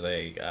 Motherless is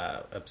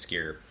a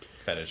obscure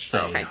fetish.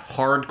 Oh, okay.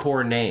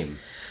 Hardcore name.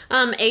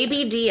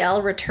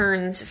 ABDL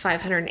returns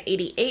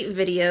 588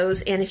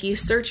 videos, and if you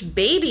search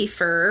baby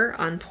fur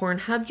on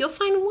Pornhub, you'll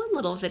find one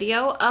little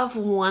video of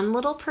one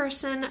little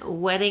person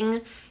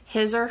wetting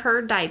his or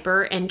her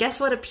diaper, and guess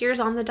what appears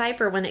on the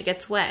diaper when it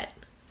gets wet?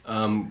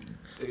 I'm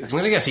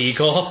gonna guess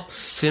Seagull?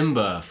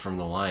 Simba from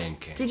The Lion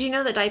King. Did you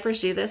know that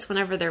diapers do this?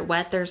 Whenever they're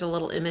wet, there's a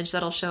little image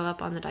that'll show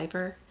up on the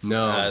diaper.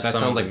 No, that some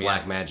sounds of like them,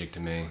 black yeah. magic to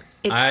me.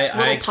 It's I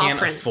little paw can't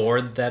prints.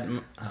 afford that.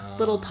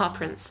 Little paw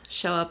prints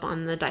show up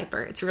on the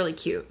diaper. It's really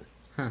cute.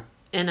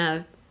 In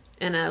a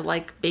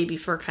like baby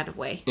fur kind of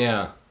way.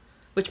 Yeah.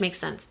 Which makes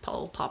sense,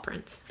 paw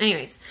prints.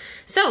 Anyways,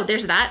 so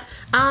there's that.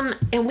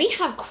 And we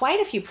have quite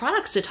a few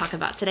products to talk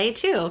about today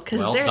too, because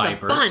Well, there's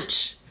diapers. a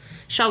bunch.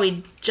 Shall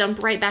we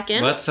jump right back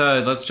in? Let's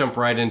jump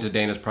right into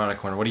Dana's product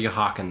corner. What are you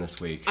hawking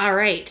this week? All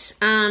right.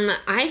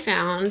 I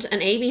found an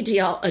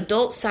ABDL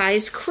adult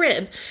size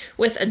crib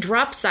with a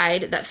drop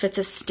side that fits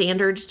a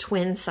standard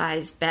twin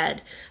size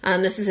bed.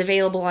 This is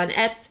available on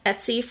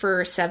Etsy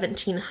for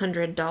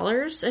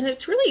 $1,700, and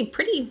it's really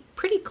pretty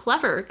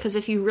clever because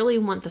if you really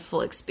want the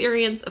full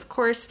experience, of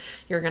course,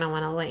 you're gonna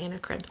want to lay in a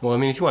crib. Well, I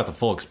mean, if you want the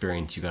full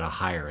experience, you got to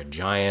hire a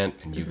giant,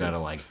 and you got to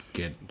like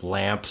get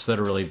lamps that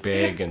are really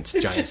big and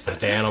giant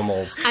stuffed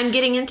animals, I'm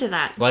getting into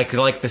that.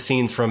 like the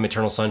scenes from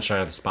Eternal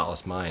Sunshine of the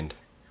Spotless Mind.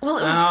 Well,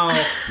 it was.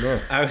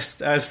 Oh, I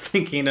was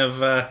thinking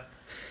of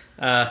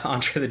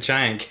Andre the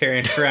Giant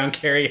carrying around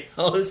Carrie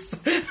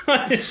Ellis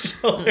on his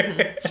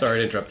shoulder. Sorry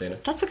to interrupt, Dana.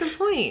 That's a good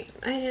point.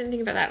 I didn't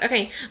think about that.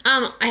 Okay.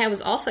 I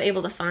was also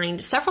able to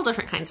find several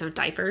different kinds of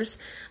diapers.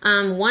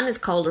 One is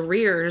called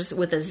Rears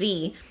with a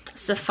Z,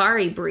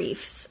 Safari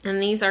Briefs.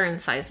 And these are in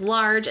size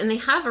large, and they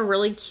have a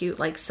really cute,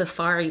 like,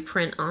 safari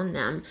print on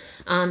them.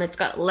 It's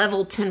got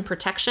level 10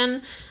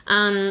 protection.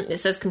 It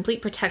says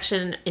complete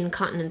protection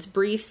incontinence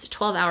briefs,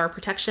 12-hour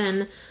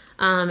protection.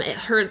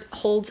 It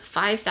holds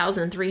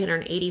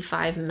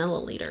 5,385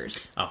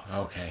 milliliters. Oh,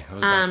 Okay, I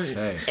was about to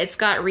say. It's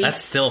got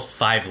that's still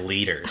 5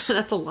 liters.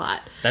 That's a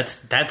lot.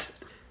 That's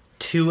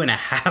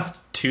 2.5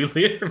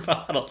 2-liter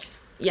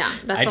bottles. Yeah,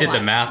 that's I a did lot.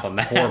 the math on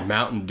that. Pour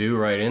Mountain Dew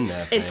right in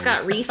that thing. It's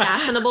got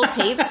refastenable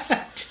tapes.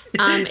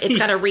 It's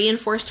got a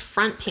reinforced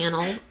front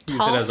panel,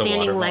 tall as a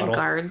standing water leg bottle.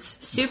 guards,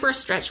 super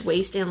stretch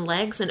waist and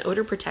legs, and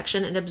odor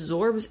protection, and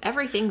absorbs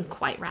everything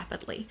quite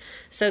rapidly.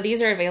 So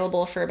these are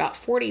available for about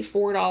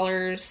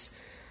 $44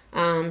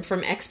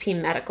 from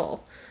XP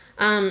Medical.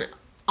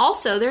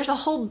 Also, there's a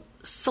whole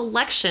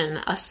selection,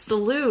 a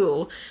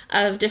slew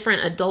of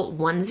different adult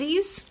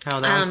onesies. Oh,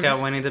 that one's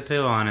got Winnie the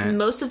Pooh on it.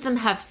 Most of them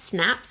have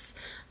snaps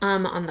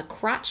on the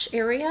crotch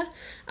area.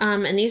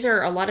 And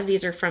a lot of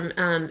these are from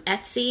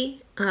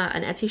Etsy,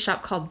 an Etsy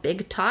shop called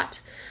Big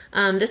Tot.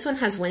 This one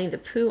has Winnie the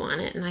Pooh on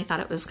it, and I thought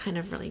it was kind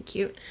of really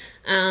cute.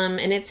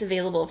 And it's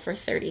available for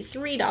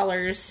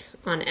 $33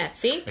 on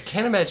Etsy. I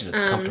can't imagine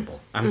it's comfortable.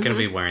 I'm going to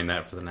be wearing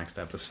that for the next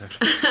episode.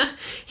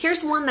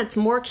 Here's one that's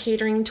more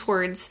catering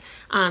towards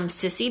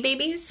sissy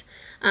babies.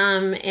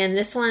 And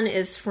this one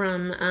is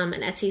from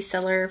an Etsy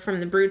seller from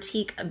the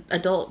Boutique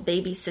Adult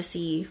Baby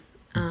Sissy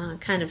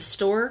kind of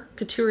store,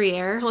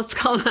 couturier, let's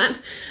call that.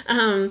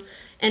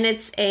 And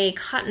it's a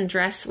cotton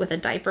dress with a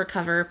diaper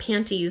cover,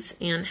 panties,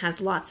 and has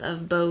lots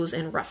of bows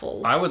and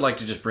ruffles. I would like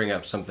to just bring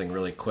up something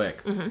really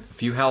quick. A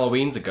few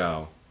Halloweens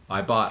ago,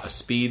 I bought a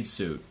speed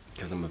suit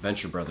because I'm a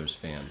Venture Brothers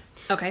fan.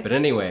 Okay. But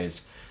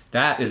anyways,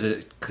 that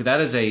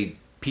is a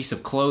piece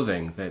of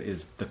clothing that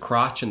is the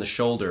crotch and the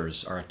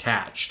shoulders are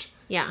attached.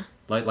 Yeah.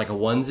 Like a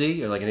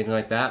onesie or like anything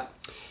like that.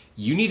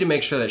 You need to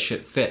make sure that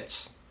shit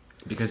fits.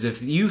 Because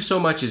if you so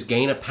much as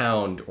gain a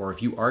pound, or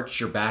if you arch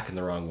your back in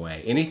the wrong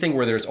way, anything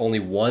where there's only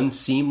one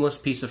seamless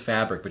piece of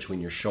fabric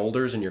between your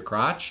shoulders and your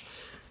crotch,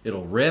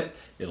 it'll rip,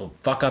 it'll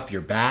fuck up your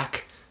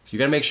back. So you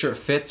gotta make sure it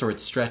fits or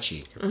it's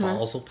stretchy. Your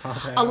balls will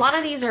pop out. A lot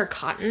of these are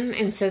cotton,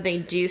 and so they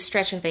do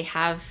stretch if they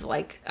have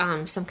like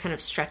some kind of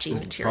stretchy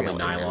material.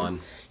 Probably in them. nylon.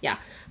 Yeah.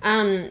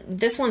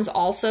 This one's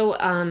also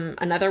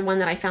another one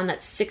that I found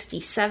that's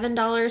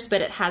 $67,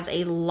 but it has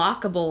a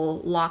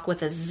lockable lock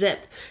with a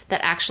zip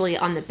that actually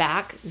on the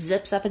back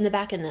zips up in the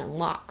back and then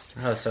locks.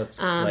 Oh, so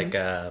it's like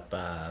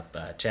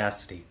a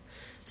chastity.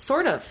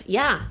 Sort of,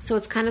 yeah. So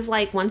it's kind of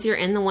like once you're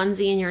in the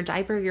onesie and your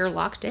diaper, you're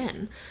locked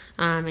in.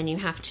 And you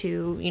have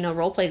to,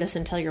 role play this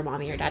until your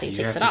mommy or daddy You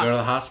takes have it to off. go to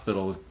the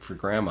hospital for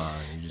grandma,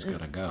 and you just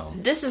gotta go.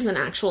 This is an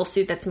actual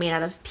suit that's made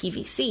out of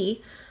PVC,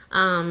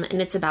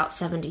 and it's about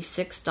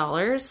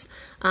 $76.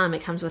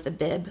 It comes with a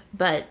bib,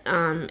 but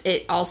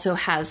it also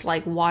has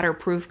like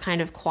waterproof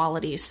kind of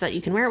qualities so that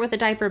you can wear it with a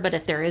diaper, but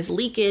if there is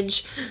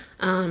leakage,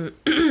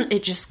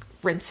 it just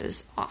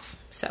rinses off.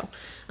 So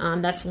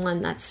that's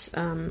one that's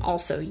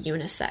also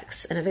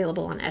unisex and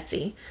available on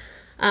Etsy.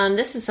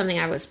 This is something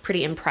I was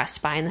pretty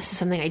impressed by, and this is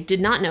something I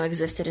did not know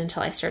existed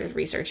until I started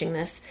researching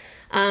this.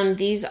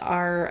 These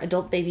are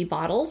adult baby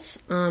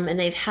bottles, and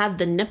they've had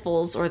the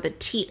nipples or the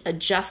teat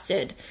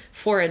adjusted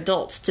for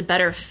adults to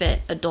better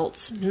fit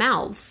adults'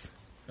 mouths.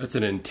 That's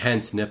an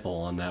intense nipple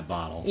on that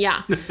bottle.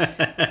 Yeah.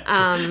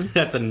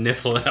 That's a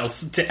nipple that'll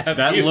stab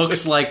That you.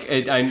 looks like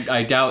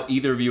I doubt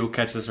either of you will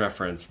catch this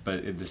reference,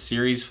 but in the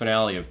series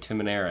finale of Tim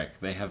and Eric,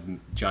 they have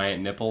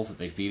giant nipples that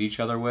they feed each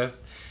other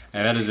with,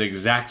 and that is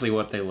exactly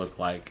what they look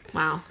like.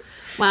 Wow.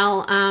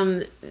 Well,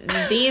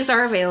 these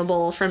are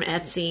available from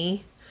Etsy,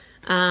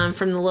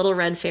 from the Little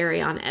Red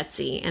Fairy on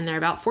Etsy, and they're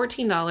about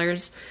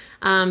 $14.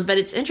 But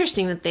it's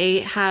interesting that they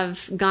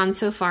have gone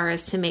so far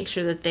as to make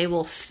sure that they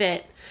will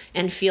fit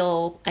and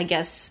feel, I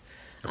guess,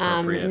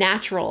 Appropriate.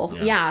 natural.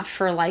 Yeah,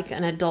 for like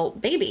an adult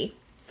baby.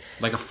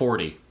 Like a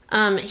 40.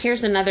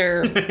 Here's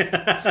another, like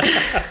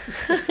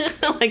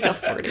a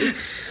 40.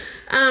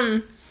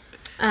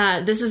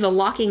 This is a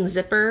locking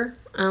zipper.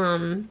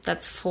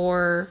 That's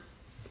for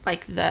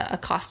like a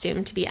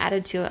costume to be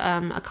added to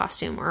a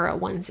costume or a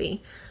onesie.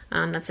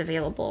 That's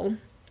available.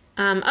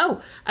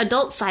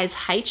 Adult size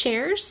high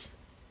chairs,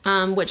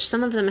 which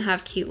some of them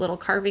have cute little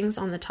carvings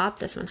on the top.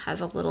 This one has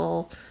a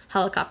little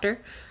helicopter.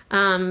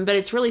 But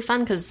it's really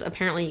fun because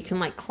apparently you can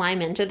like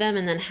climb into them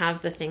and then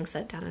have the thing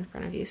set down in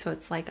front of you. So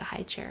it's like a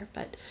high chair,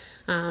 but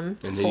And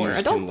then for you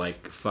just adults. can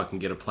like fucking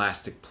get a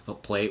plastic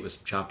plate with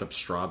some chopped up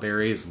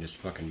strawberries and just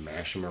fucking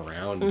mash them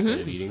around instead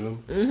of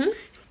eating them.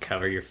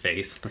 Cover your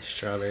face with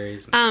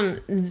strawberries.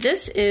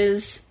 This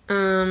is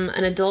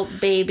an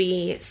adult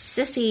baby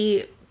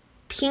sissy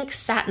pink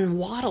satin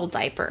waddle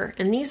diaper,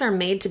 and these are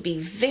made to be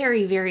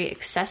very, very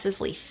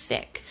excessively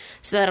thick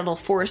so that it'll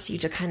force you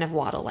to kind of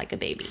waddle like a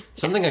baby.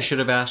 Something Yes. I should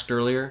have asked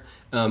earlier,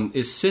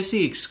 is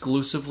sissy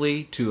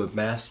exclusively to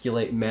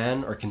emasculate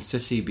men, or can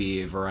sissy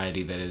be a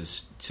variety that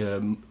is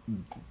to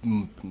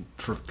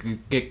for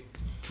get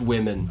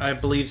women? I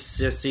believe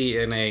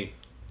sissy in a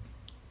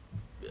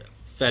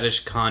fetish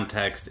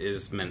context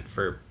is meant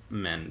for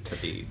men to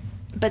be.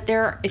 But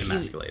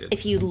Emasculated.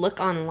 if you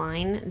look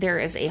online, there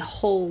is a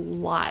whole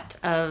lot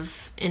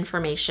of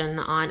information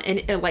on,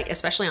 and like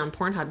especially on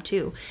Pornhub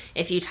too.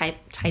 If you type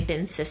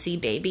in sissy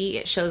baby,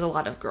 it shows a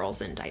lot of girls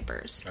in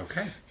diapers.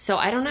 Okay. So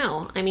I don't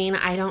know. I mean,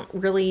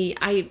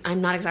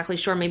 I'm not exactly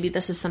sure. Maybe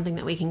this is something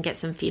that we can get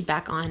some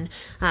feedback on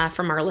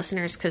from our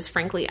listeners, because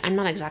frankly, I'm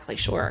not exactly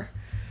sure.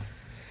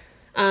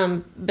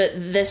 But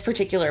this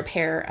particular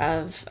pair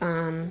of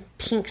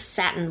pink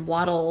satin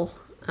waddle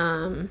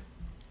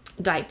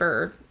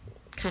diaper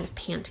kind of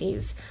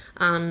panties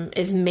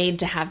is made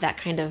to have that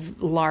kind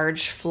of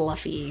large,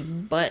 fluffy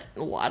butt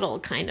waddle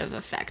kind of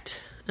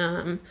effect,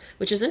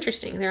 which is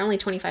interesting. They're only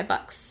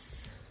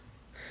 $25.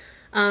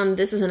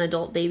 This is an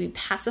adult baby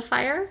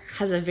pacifier.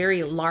 Has a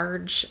very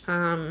large,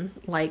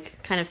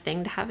 like, kind of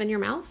thing to have in your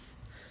mouth.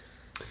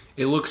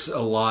 It looks a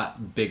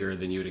lot bigger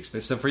than you would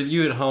expect. So for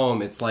you at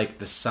home, it's like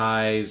the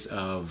size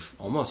of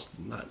almost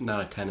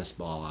not a tennis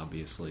ball,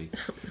 obviously,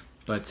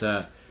 but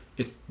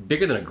it's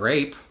bigger than a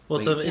grape. Well,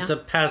 it's a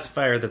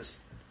pacifier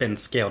that's been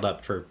scaled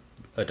up for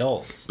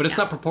adults. But it's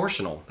not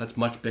proportional. That's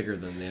much bigger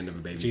than the end of a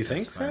baby. Do you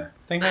think so? pacifier.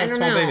 Think I how don't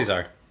small know. babies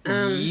are.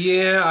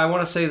 Yeah, I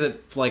want to say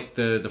that like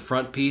the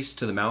front piece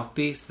to the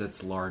mouthpiece,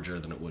 that's larger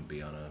than it would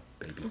be on a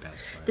baby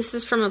pacifier. This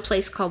is from a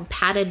place called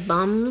Padded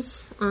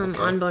Bums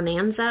on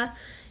Bonanza.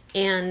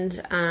 And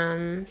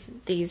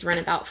these run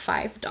about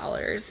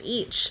 $5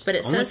 each. But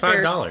it Only says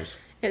 $5.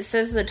 It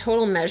says the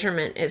total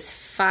measurement is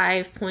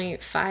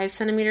 5.5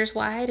 centimeters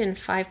wide and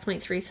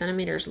 5.3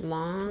 centimeters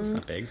long. It's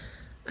not big.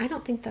 I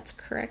don't think that's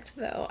correct,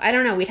 though. I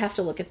don't know. We'd have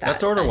to look at that.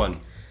 Let's order but- one.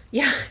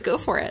 Yeah, go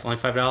for it. It's only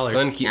 $5. So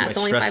then keep Yeah, my it's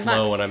only stress $5.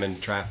 low when I'm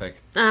in traffic.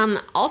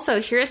 Also,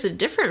 here's a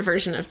different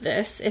version of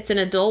this. It's an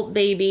adult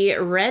baby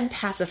red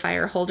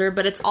pacifier holder,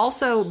 but it's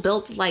also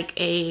built like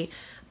a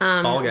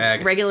Ball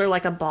gag. regular,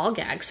 like a ball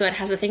gag. So it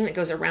has a thing that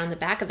goes around the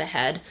back of the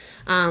head,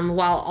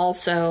 while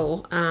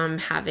also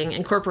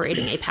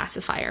incorporating a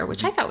pacifier,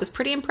 which I thought was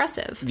pretty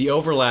impressive. The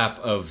overlap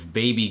of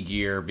baby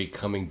gear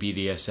becoming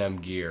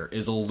BDSM gear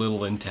is a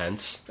little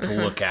intense to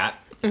look at.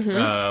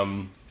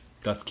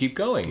 Let's keep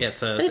going. Yeah,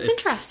 But it's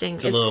interesting.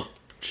 It's a little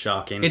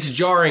shocking. It's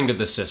jarring to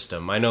the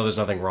system. I know there's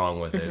nothing wrong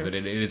with it, but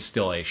it is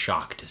still a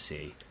shock to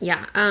see.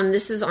 Yeah,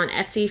 this is on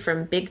Etsy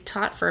from Big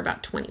Tot for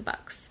about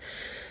 $20.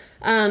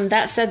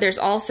 That said, there's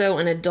also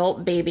an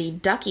adult baby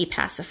ducky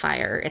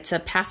pacifier. It's a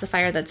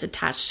pacifier that's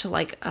attached to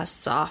like a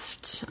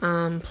soft,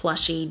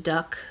 plushy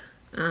duck.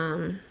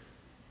 And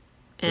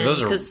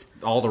Those are 'cause-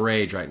 all the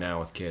rage right now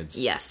with kids.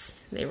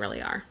 yes, they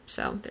really are.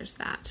 So there's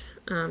that.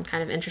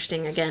 Kind of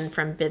interesting. Again,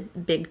 from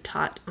Big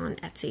Tot on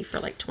Etsy for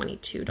like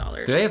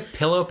 $22. Do they have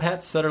pillow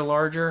pets that are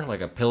larger?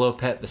 Like a pillow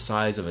pet the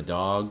size of a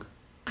dog?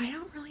 I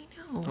don't really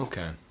know.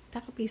 Okay.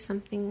 That would be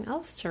something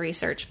else to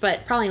research,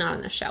 but probably not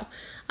on this show.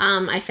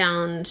 I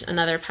found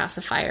another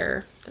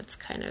pacifier that's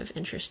kind of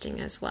interesting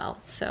as well.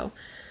 So,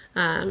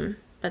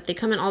 but they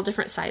come in all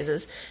different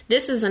sizes.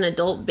 This is an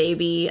adult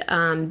baby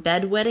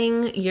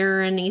bedwetting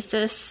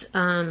urinalysis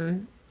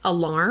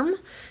alarm.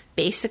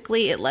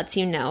 Basically, it lets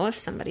you know if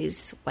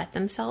somebody's wet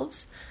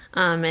themselves,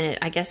 and it,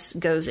 I guess,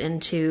 goes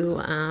into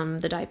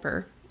the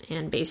diaper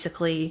and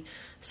basically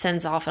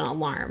sends off an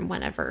alarm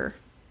whenever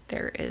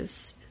there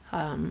is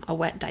a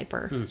wet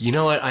diaper. You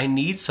know what? I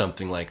need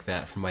something like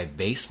that for my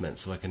basement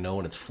so I can know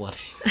when it's flooding.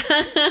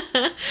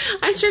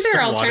 I'm sure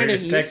there are a water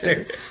alternative detector.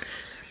 uses.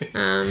 But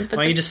Why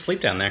don't you just sleep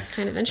down there?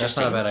 kind of That's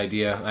interesting. not a bad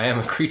idea. I am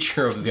a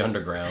creature of the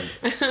underground.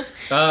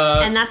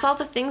 And that's all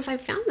the things I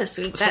found this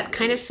week that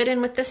kind of fit in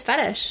with this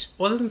fetish.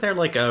 Wasn't there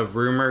like a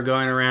rumor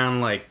going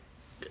around like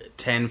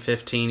 10,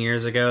 15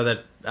 years ago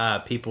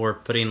that people were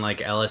putting like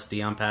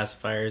LSD on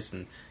pacifiers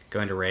and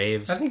going to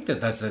raves? I think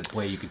that's a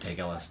way you could take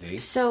LSD.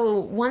 So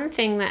one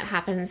thing that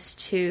happens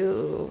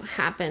to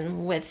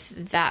happen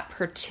with that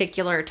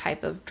particular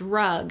type of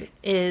drug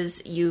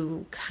is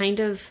you kind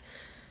of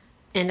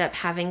end up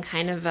having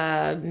kind of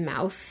a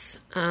mouth,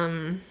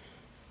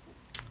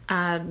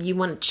 you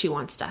want to chew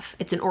on stuff.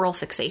 It's an oral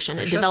fixation.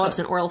 It develops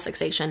an oral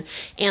fixation.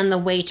 And the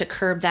way to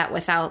curb that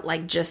without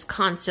like just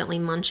constantly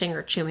munching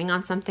or chewing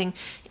on something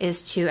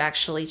is to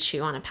actually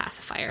chew on a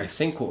pacifier. I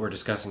think what we're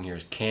discussing here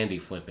is candy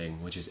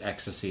flipping, which is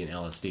ecstasy and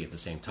LSD at the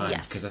same time.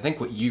 Yes. Because I think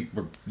what you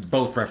were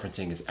both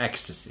referencing is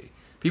ecstasy.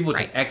 People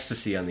Right. take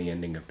ecstasy on the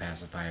ending of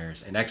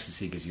pacifiers, and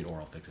ecstasy gives you an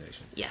oral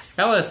fixation. Yes.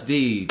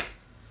 LSD,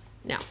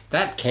 No.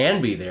 that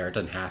can be there. It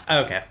doesn't have to.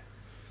 Okay.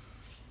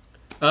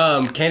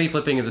 Candy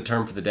flipping is a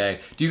term for the day.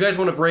 Do you guys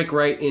want to break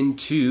right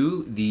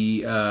into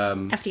the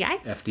FDI?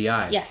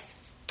 FDI? Yes.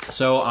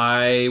 So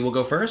I will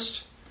go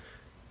first.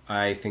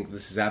 I think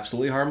this is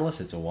absolutely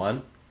harmless. It's a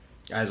 1.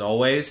 As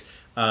always,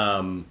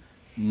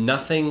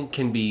 nothing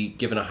can be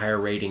given a higher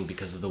rating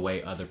because of the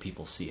way other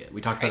people see it. We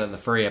talked about that in the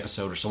furry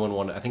episode, or someone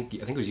wanted, I think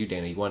it was you,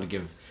 Dana, you wanted to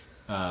give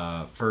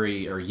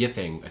furry or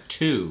yithing a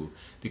 2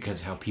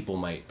 because how people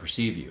might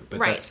perceive you. But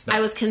Right. that's not, I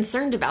was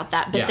concerned about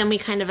that, but Yeah. then we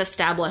kind of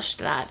established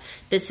that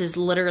this is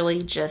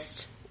literally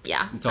just,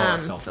 It's all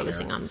about self-care.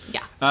 focusing on,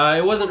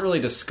 it wasn't really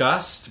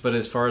discussed, but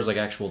as far as like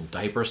actual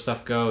diaper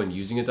stuff go and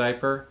using a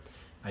diaper,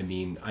 I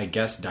mean, I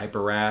guess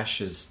diaper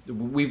rash is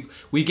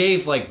we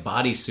gave like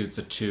bodysuits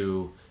a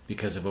 2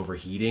 because of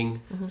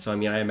overheating. So I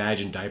mean, I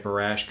imagine diaper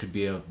rash could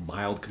be a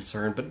mild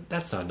concern, but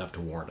that's not enough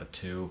to warrant a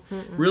 2.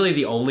 Really,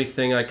 the only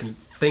thing I can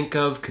think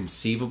of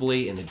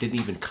conceivably, and it didn't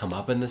even come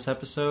up in this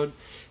episode,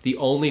 the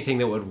only thing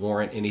that would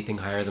warrant anything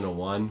higher than a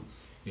 1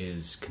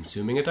 is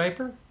consuming a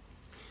diaper,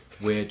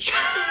 which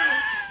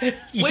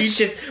You Which-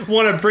 just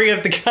want to bring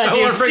up the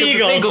goddamn wanna bring up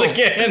the seagulls seagulls.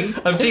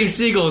 again. I'm Team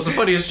Seagull. It's the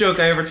funniest joke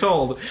I ever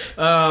told.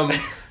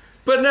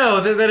 But no,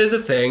 that is a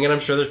thing, and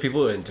I'm sure there's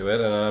people into it,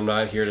 and I'm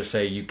not here to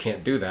say you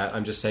can't do that.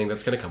 I'm just saying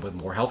that's going to come with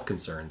more health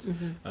concerns.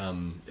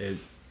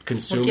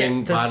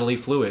 Consuming this- bodily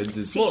fluids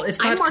is... Well, it's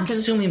I'm not more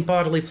consuming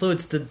bodily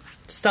fluids. The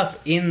stuff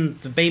in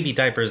the baby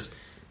diapers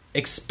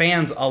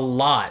expands a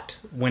lot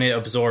when it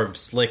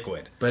absorbs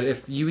liquid. But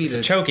if you eat It's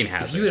a choking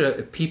hazard. If you eat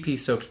a pee-pee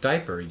soaked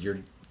diaper, you're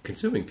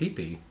consuming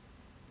pee-pee.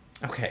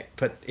 Okay,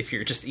 but if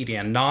you're just eating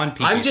a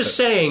non-pee, I'm just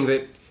saying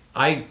that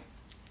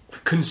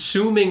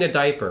consuming a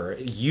diaper,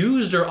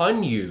 used or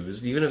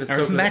unused, even if it's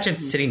soaked... imagine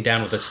sitting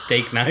down with a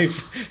steak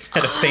knife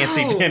at a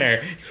fancy Oh.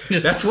 dinner.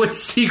 Just That's what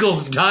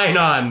seagulls dine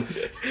on.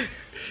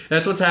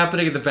 That's what's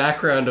happening in the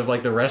background of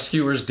like the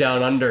rescuers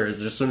down under.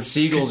 Is there's some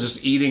seagulls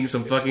just eating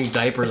some fucking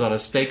diapers on a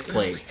steak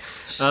plate.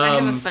 I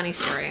have a funny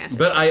story. I have to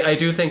But I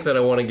do think that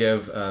I want to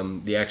give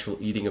the actual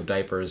eating of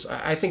diapers.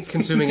 I think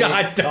consuming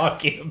not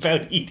talking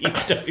about eating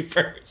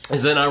diapers.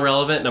 is that not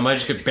relevant? Am I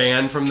just get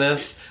banned from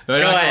this? Am I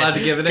Go not ahead. allowed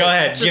to give it? Go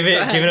ahead. Just Give go it.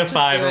 ahead. Give it a Just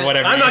 5 do or it.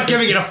 whatever. I'm not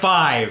giving it a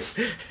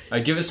 5.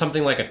 I'd give it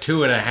something like a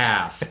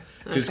 2.5.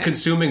 Because Okay.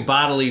 consuming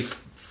bodily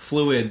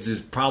fluids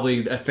is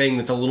probably a thing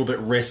that's a little bit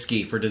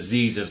risky for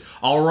diseases.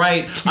 All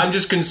right, I'm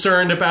just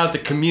concerned about the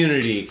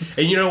community.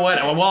 And you know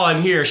what? While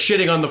I'm here,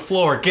 shitting on the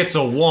floor gets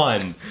a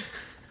 1.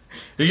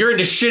 If you're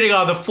into shitting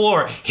on the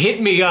floor, hit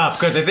me up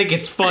because I think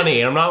it's funny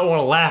and I'm not want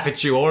to laugh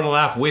at you. I want to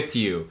laugh with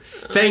you.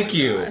 Thank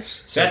you.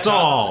 That's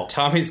all.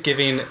 Tommy's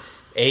giving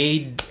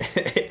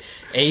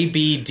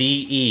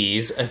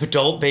ABDEs,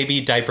 adult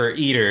baby diaper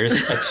eaters,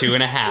 a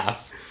 2.5.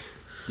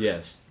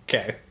 Yes.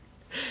 Okay.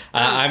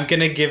 I'm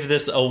gonna give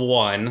this a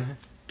 1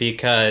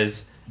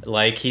 because,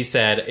 like he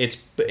said,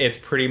 it's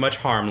pretty much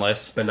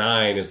harmless.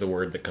 Benign is the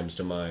word that comes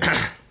to mind.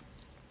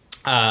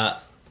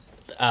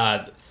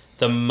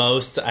 The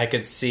most I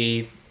could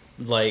see,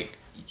 like,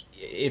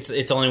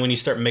 it's only when you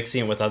start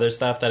mixing it with other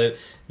stuff that it,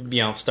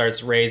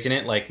 starts raising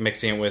it, like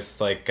mixing it with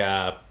like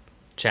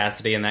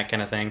chastity and that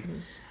kind of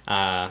thing.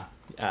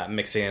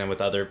 Mixing it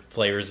with other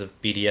flavors of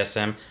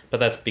BDSM, but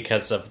that's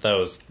because of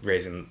those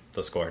raising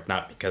the score,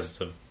 not because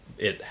of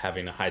it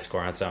having a high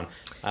score on its own.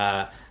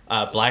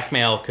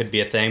 Blackmail could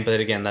be a thing, but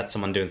again, that's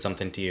someone doing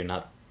something to you,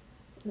 not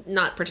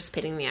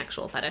participating in the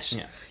actual fetish.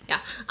 Yeah.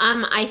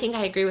 I think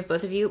I agree with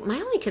both of you. My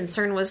only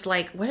concern was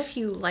like, what if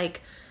you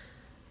like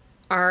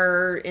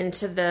are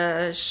into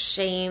the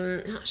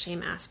not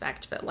shame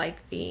aspect, but like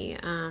the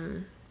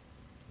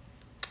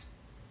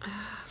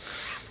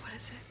what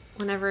is it?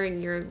 Whenever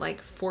you're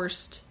like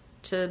forced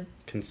to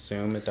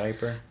consume a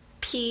diaper.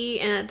 pee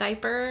in a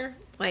diaper,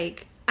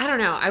 like I don't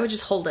know. I would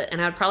just hold it,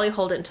 and I would probably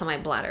hold it until my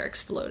bladder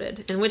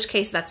exploded. In which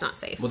case, that's not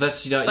safe. Well,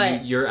 that's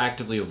But- you're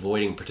actively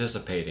avoiding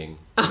participating.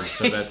 And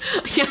so that's.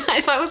 Yeah,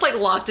 if I was like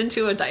locked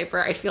into a diaper,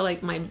 I feel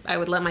like I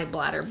would let my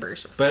bladder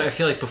burst. But I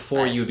feel like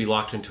before But- you would be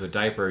locked into a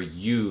diaper,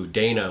 you,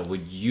 Dana,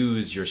 would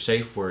use your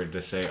safe word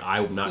to say,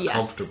 "I'm not Yes.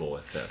 comfortable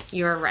with this,"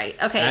 You're right.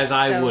 Okay, as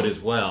I so would as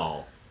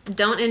well.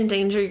 don't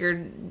endanger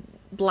your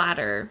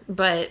bladder,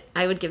 but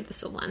I would give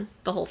this a 1.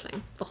 The whole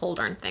thing, the whole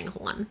darn thing, a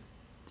 1.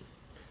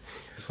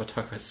 Just want to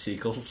talk about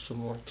seagulls some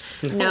more.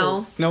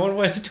 No. No one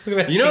wanted to talk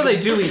about. You know they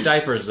seagulls. do eat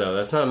diapers though.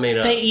 That's not made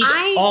up. They eat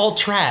all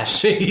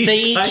trash. They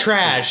eat diapers.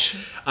 trash.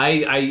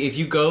 If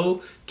you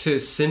go to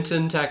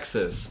Sinton,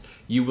 Texas,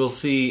 you will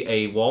see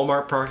a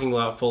Walmart parking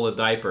lot full of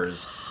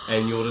diapers,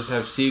 and you will just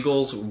have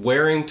seagulls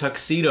wearing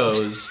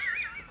tuxedos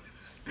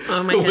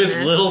Oh my with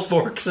goodness. little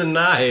forks and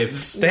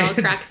knives. Y'all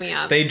crack me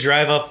up. They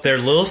drive up their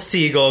little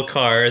seagull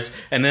cars,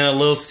 and then a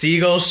little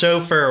seagull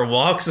chauffeur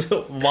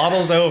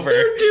waddles over.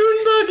 They're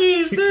dune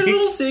buggies. They're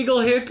little seagull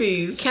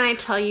hippies. Can I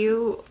tell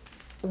you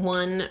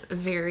one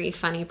very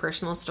funny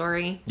personal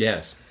story?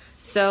 Yes.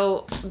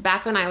 So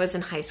back when I was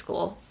in high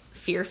school,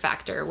 Fear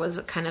Factor was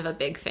kind of a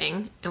big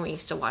thing, and we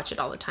used to watch it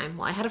all the time.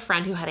 Well, I had a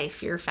friend who had a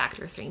Fear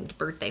Factor themed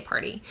birthday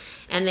party,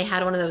 and they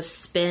had one of those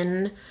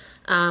spin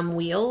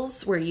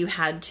wheels where you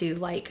had to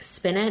like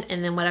spin it,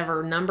 and then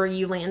whatever number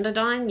you landed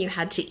on, you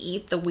had to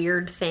eat the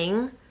weird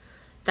thing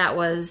that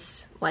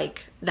was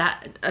like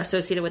that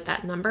associated with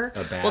that number.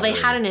 Well, they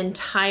had an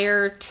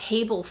entire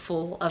table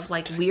full of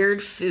like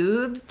weird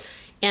food.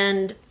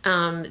 And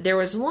there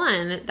was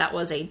one that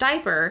was a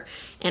diaper,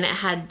 and it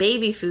had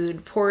baby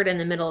food poured in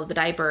the middle of the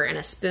diaper and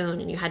a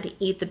spoon, and you had to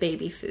eat the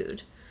baby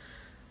food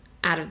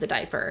out of the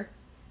diaper.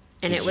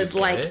 And Did it was you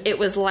like get it?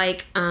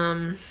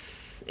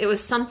 it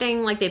was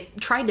something like they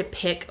tried to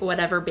pick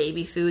whatever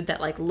baby food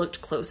that like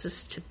looked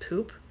closest to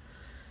poop.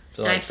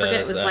 So And I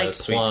forget, it was like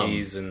sweet plum.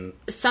 peas and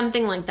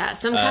Something like that.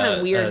 Some kind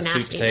of weird sweet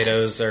nastiness.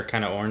 potatoes are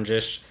kind of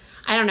orangish.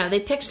 I don't know. They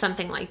picked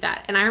something like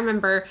that. And I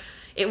remember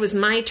it was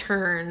my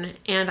turn,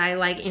 and I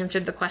like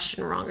answered the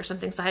question wrong or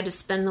something. So I had to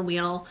spin the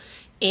wheel,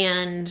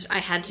 and I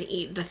had to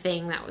eat the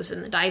thing that was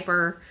in the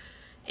diaper.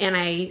 And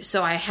I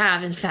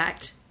have in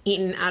fact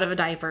eaten out of a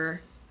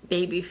diaper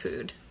baby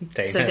food.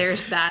 Dana. So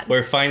there's that.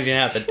 We're finding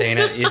out that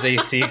Dana is a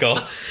seagull.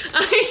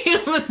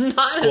 I was not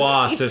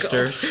Squaw, a seagull.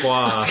 sister.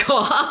 Squaw.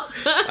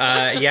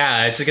 Squaw.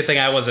 Yeah, it's a good thing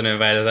I wasn't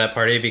invited to that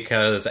party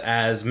because,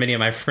 as many of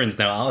my friends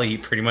know, I'll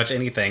eat pretty much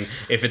anything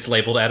if it's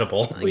labeled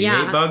edible. You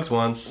Yeah. ate bugs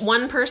once.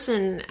 One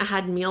person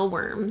had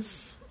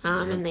mealworms,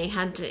 and they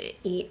had to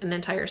eat an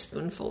entire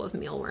spoonful of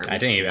mealworms. I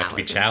didn't even have That to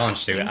be was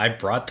challenged to it. interesting. I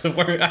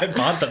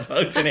bought the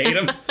bugs and ate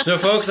them. So,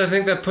 folks, I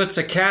think that puts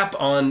a cap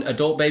on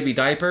adult baby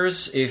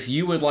diapers. If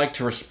you would like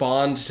to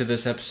respond to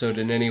this episode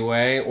in any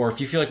way, or if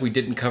you feel like we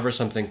didn't cover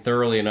something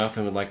thoroughly enough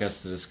and would like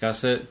us to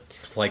discuss it,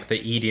 Like the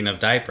eating of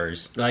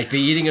diapers. like the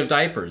eating of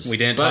diapers. We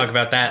didn't But talk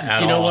about that at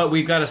all. You know what?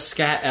 We've got a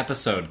scat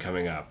episode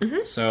coming up.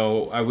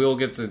 So I will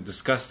get to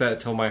discuss that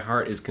till my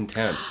heart is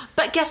content.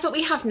 But guess what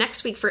we have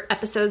next week for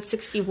episode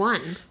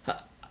 61?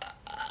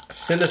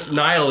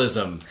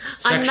 Nihilism.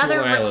 Sexual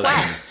Another nihilism.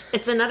 request.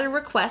 It's another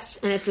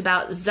request, and it's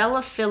about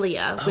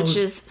zelophilia, which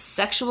is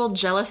sexual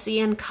jealousy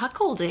and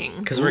cuckolding.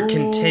 Because we're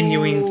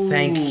continuing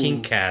Thank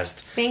Kingcast,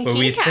 Thank where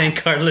we Kingcast.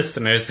 thank our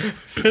listeners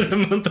for the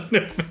month of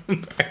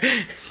November.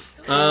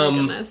 Oh my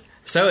goodness.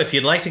 So if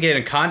you'd like to get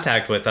in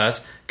contact with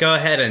us, go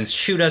ahead and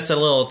shoot us a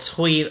little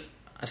tweet,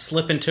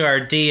 slip into our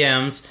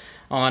DMs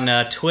on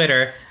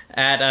Twitter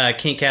at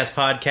Kinkcast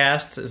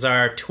Podcast is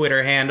our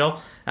Twitter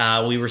handle.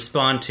 We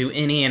respond to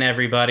any and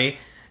everybody,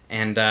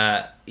 and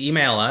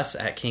email us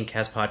at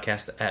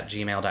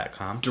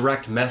kinkcastpodcast@gmail.com.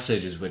 Direct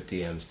message is what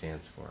DM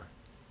stands for.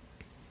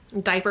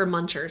 Diaper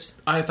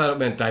munchers. I thought it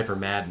meant diaper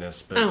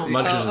madness, but Oh,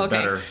 munchers is okay.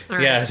 better. All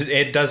right. Yeah,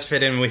 it does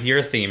fit in with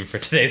your theme for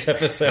today's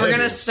episode. We're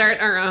going to start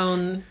our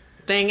own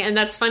thing, and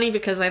that's funny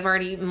because I've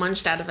already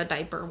munched out of a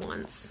diaper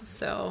once,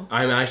 so...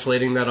 I'm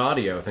isolating that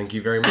audio. Thank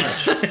you very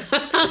much.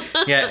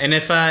 Yeah, and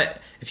if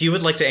you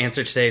would like to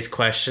answer today's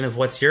question of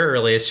what's your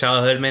earliest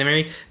childhood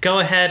memory, go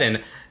ahead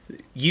and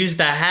use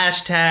the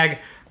hashtag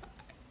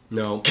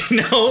No.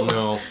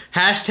 no.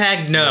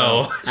 Hashtag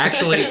no.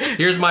 Actually,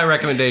 here's my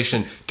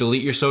recommendation.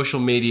 Delete your social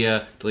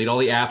media. Delete all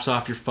the apps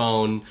off your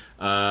phone.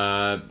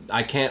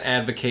 I can't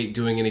advocate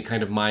doing any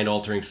kind of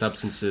mind-altering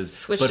substances.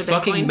 Switch but to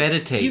fucking Bitcoin.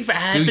 meditate. You've Do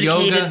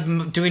advocated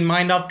yoga. doing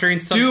mind-altering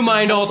substances. Do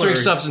mind-altering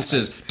words.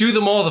 substances. Do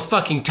them all the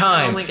fucking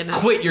time. Oh my goodness.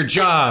 Quit your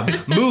job.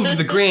 Move to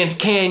the Grand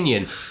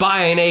Canyon.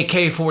 Buy an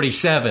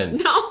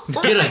AK-47.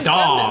 No! Get a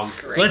dog.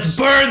 Goodness gracious. Let's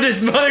burn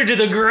this mother to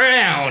the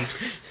ground.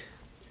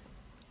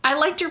 I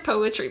liked your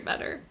poetry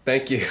better.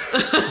 Thank you.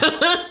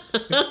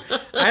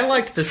 I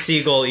liked the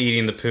seagull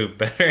eating the poop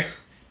better.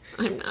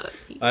 I'm not a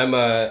thief. I'm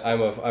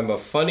a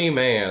funny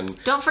man.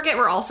 Don't forget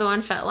we're also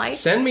on FetLife.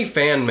 Send me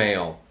fan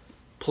mail,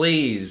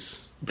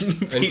 please.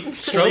 And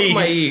stroke Please.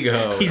 my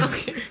ego.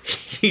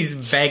 He's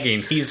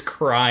begging. He's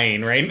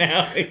crying right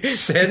now.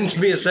 Send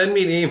me an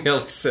email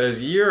that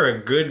says you're a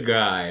good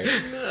guy.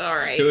 All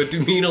right. It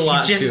would mean a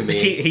lot to Just,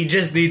 me. he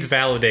just needs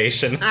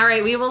validation. All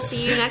right, we will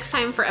see you next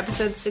time for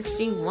episode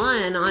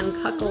 61 on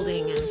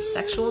cuckolding and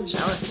sexual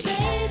jealousy.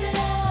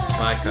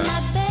 Bye,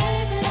 cuss.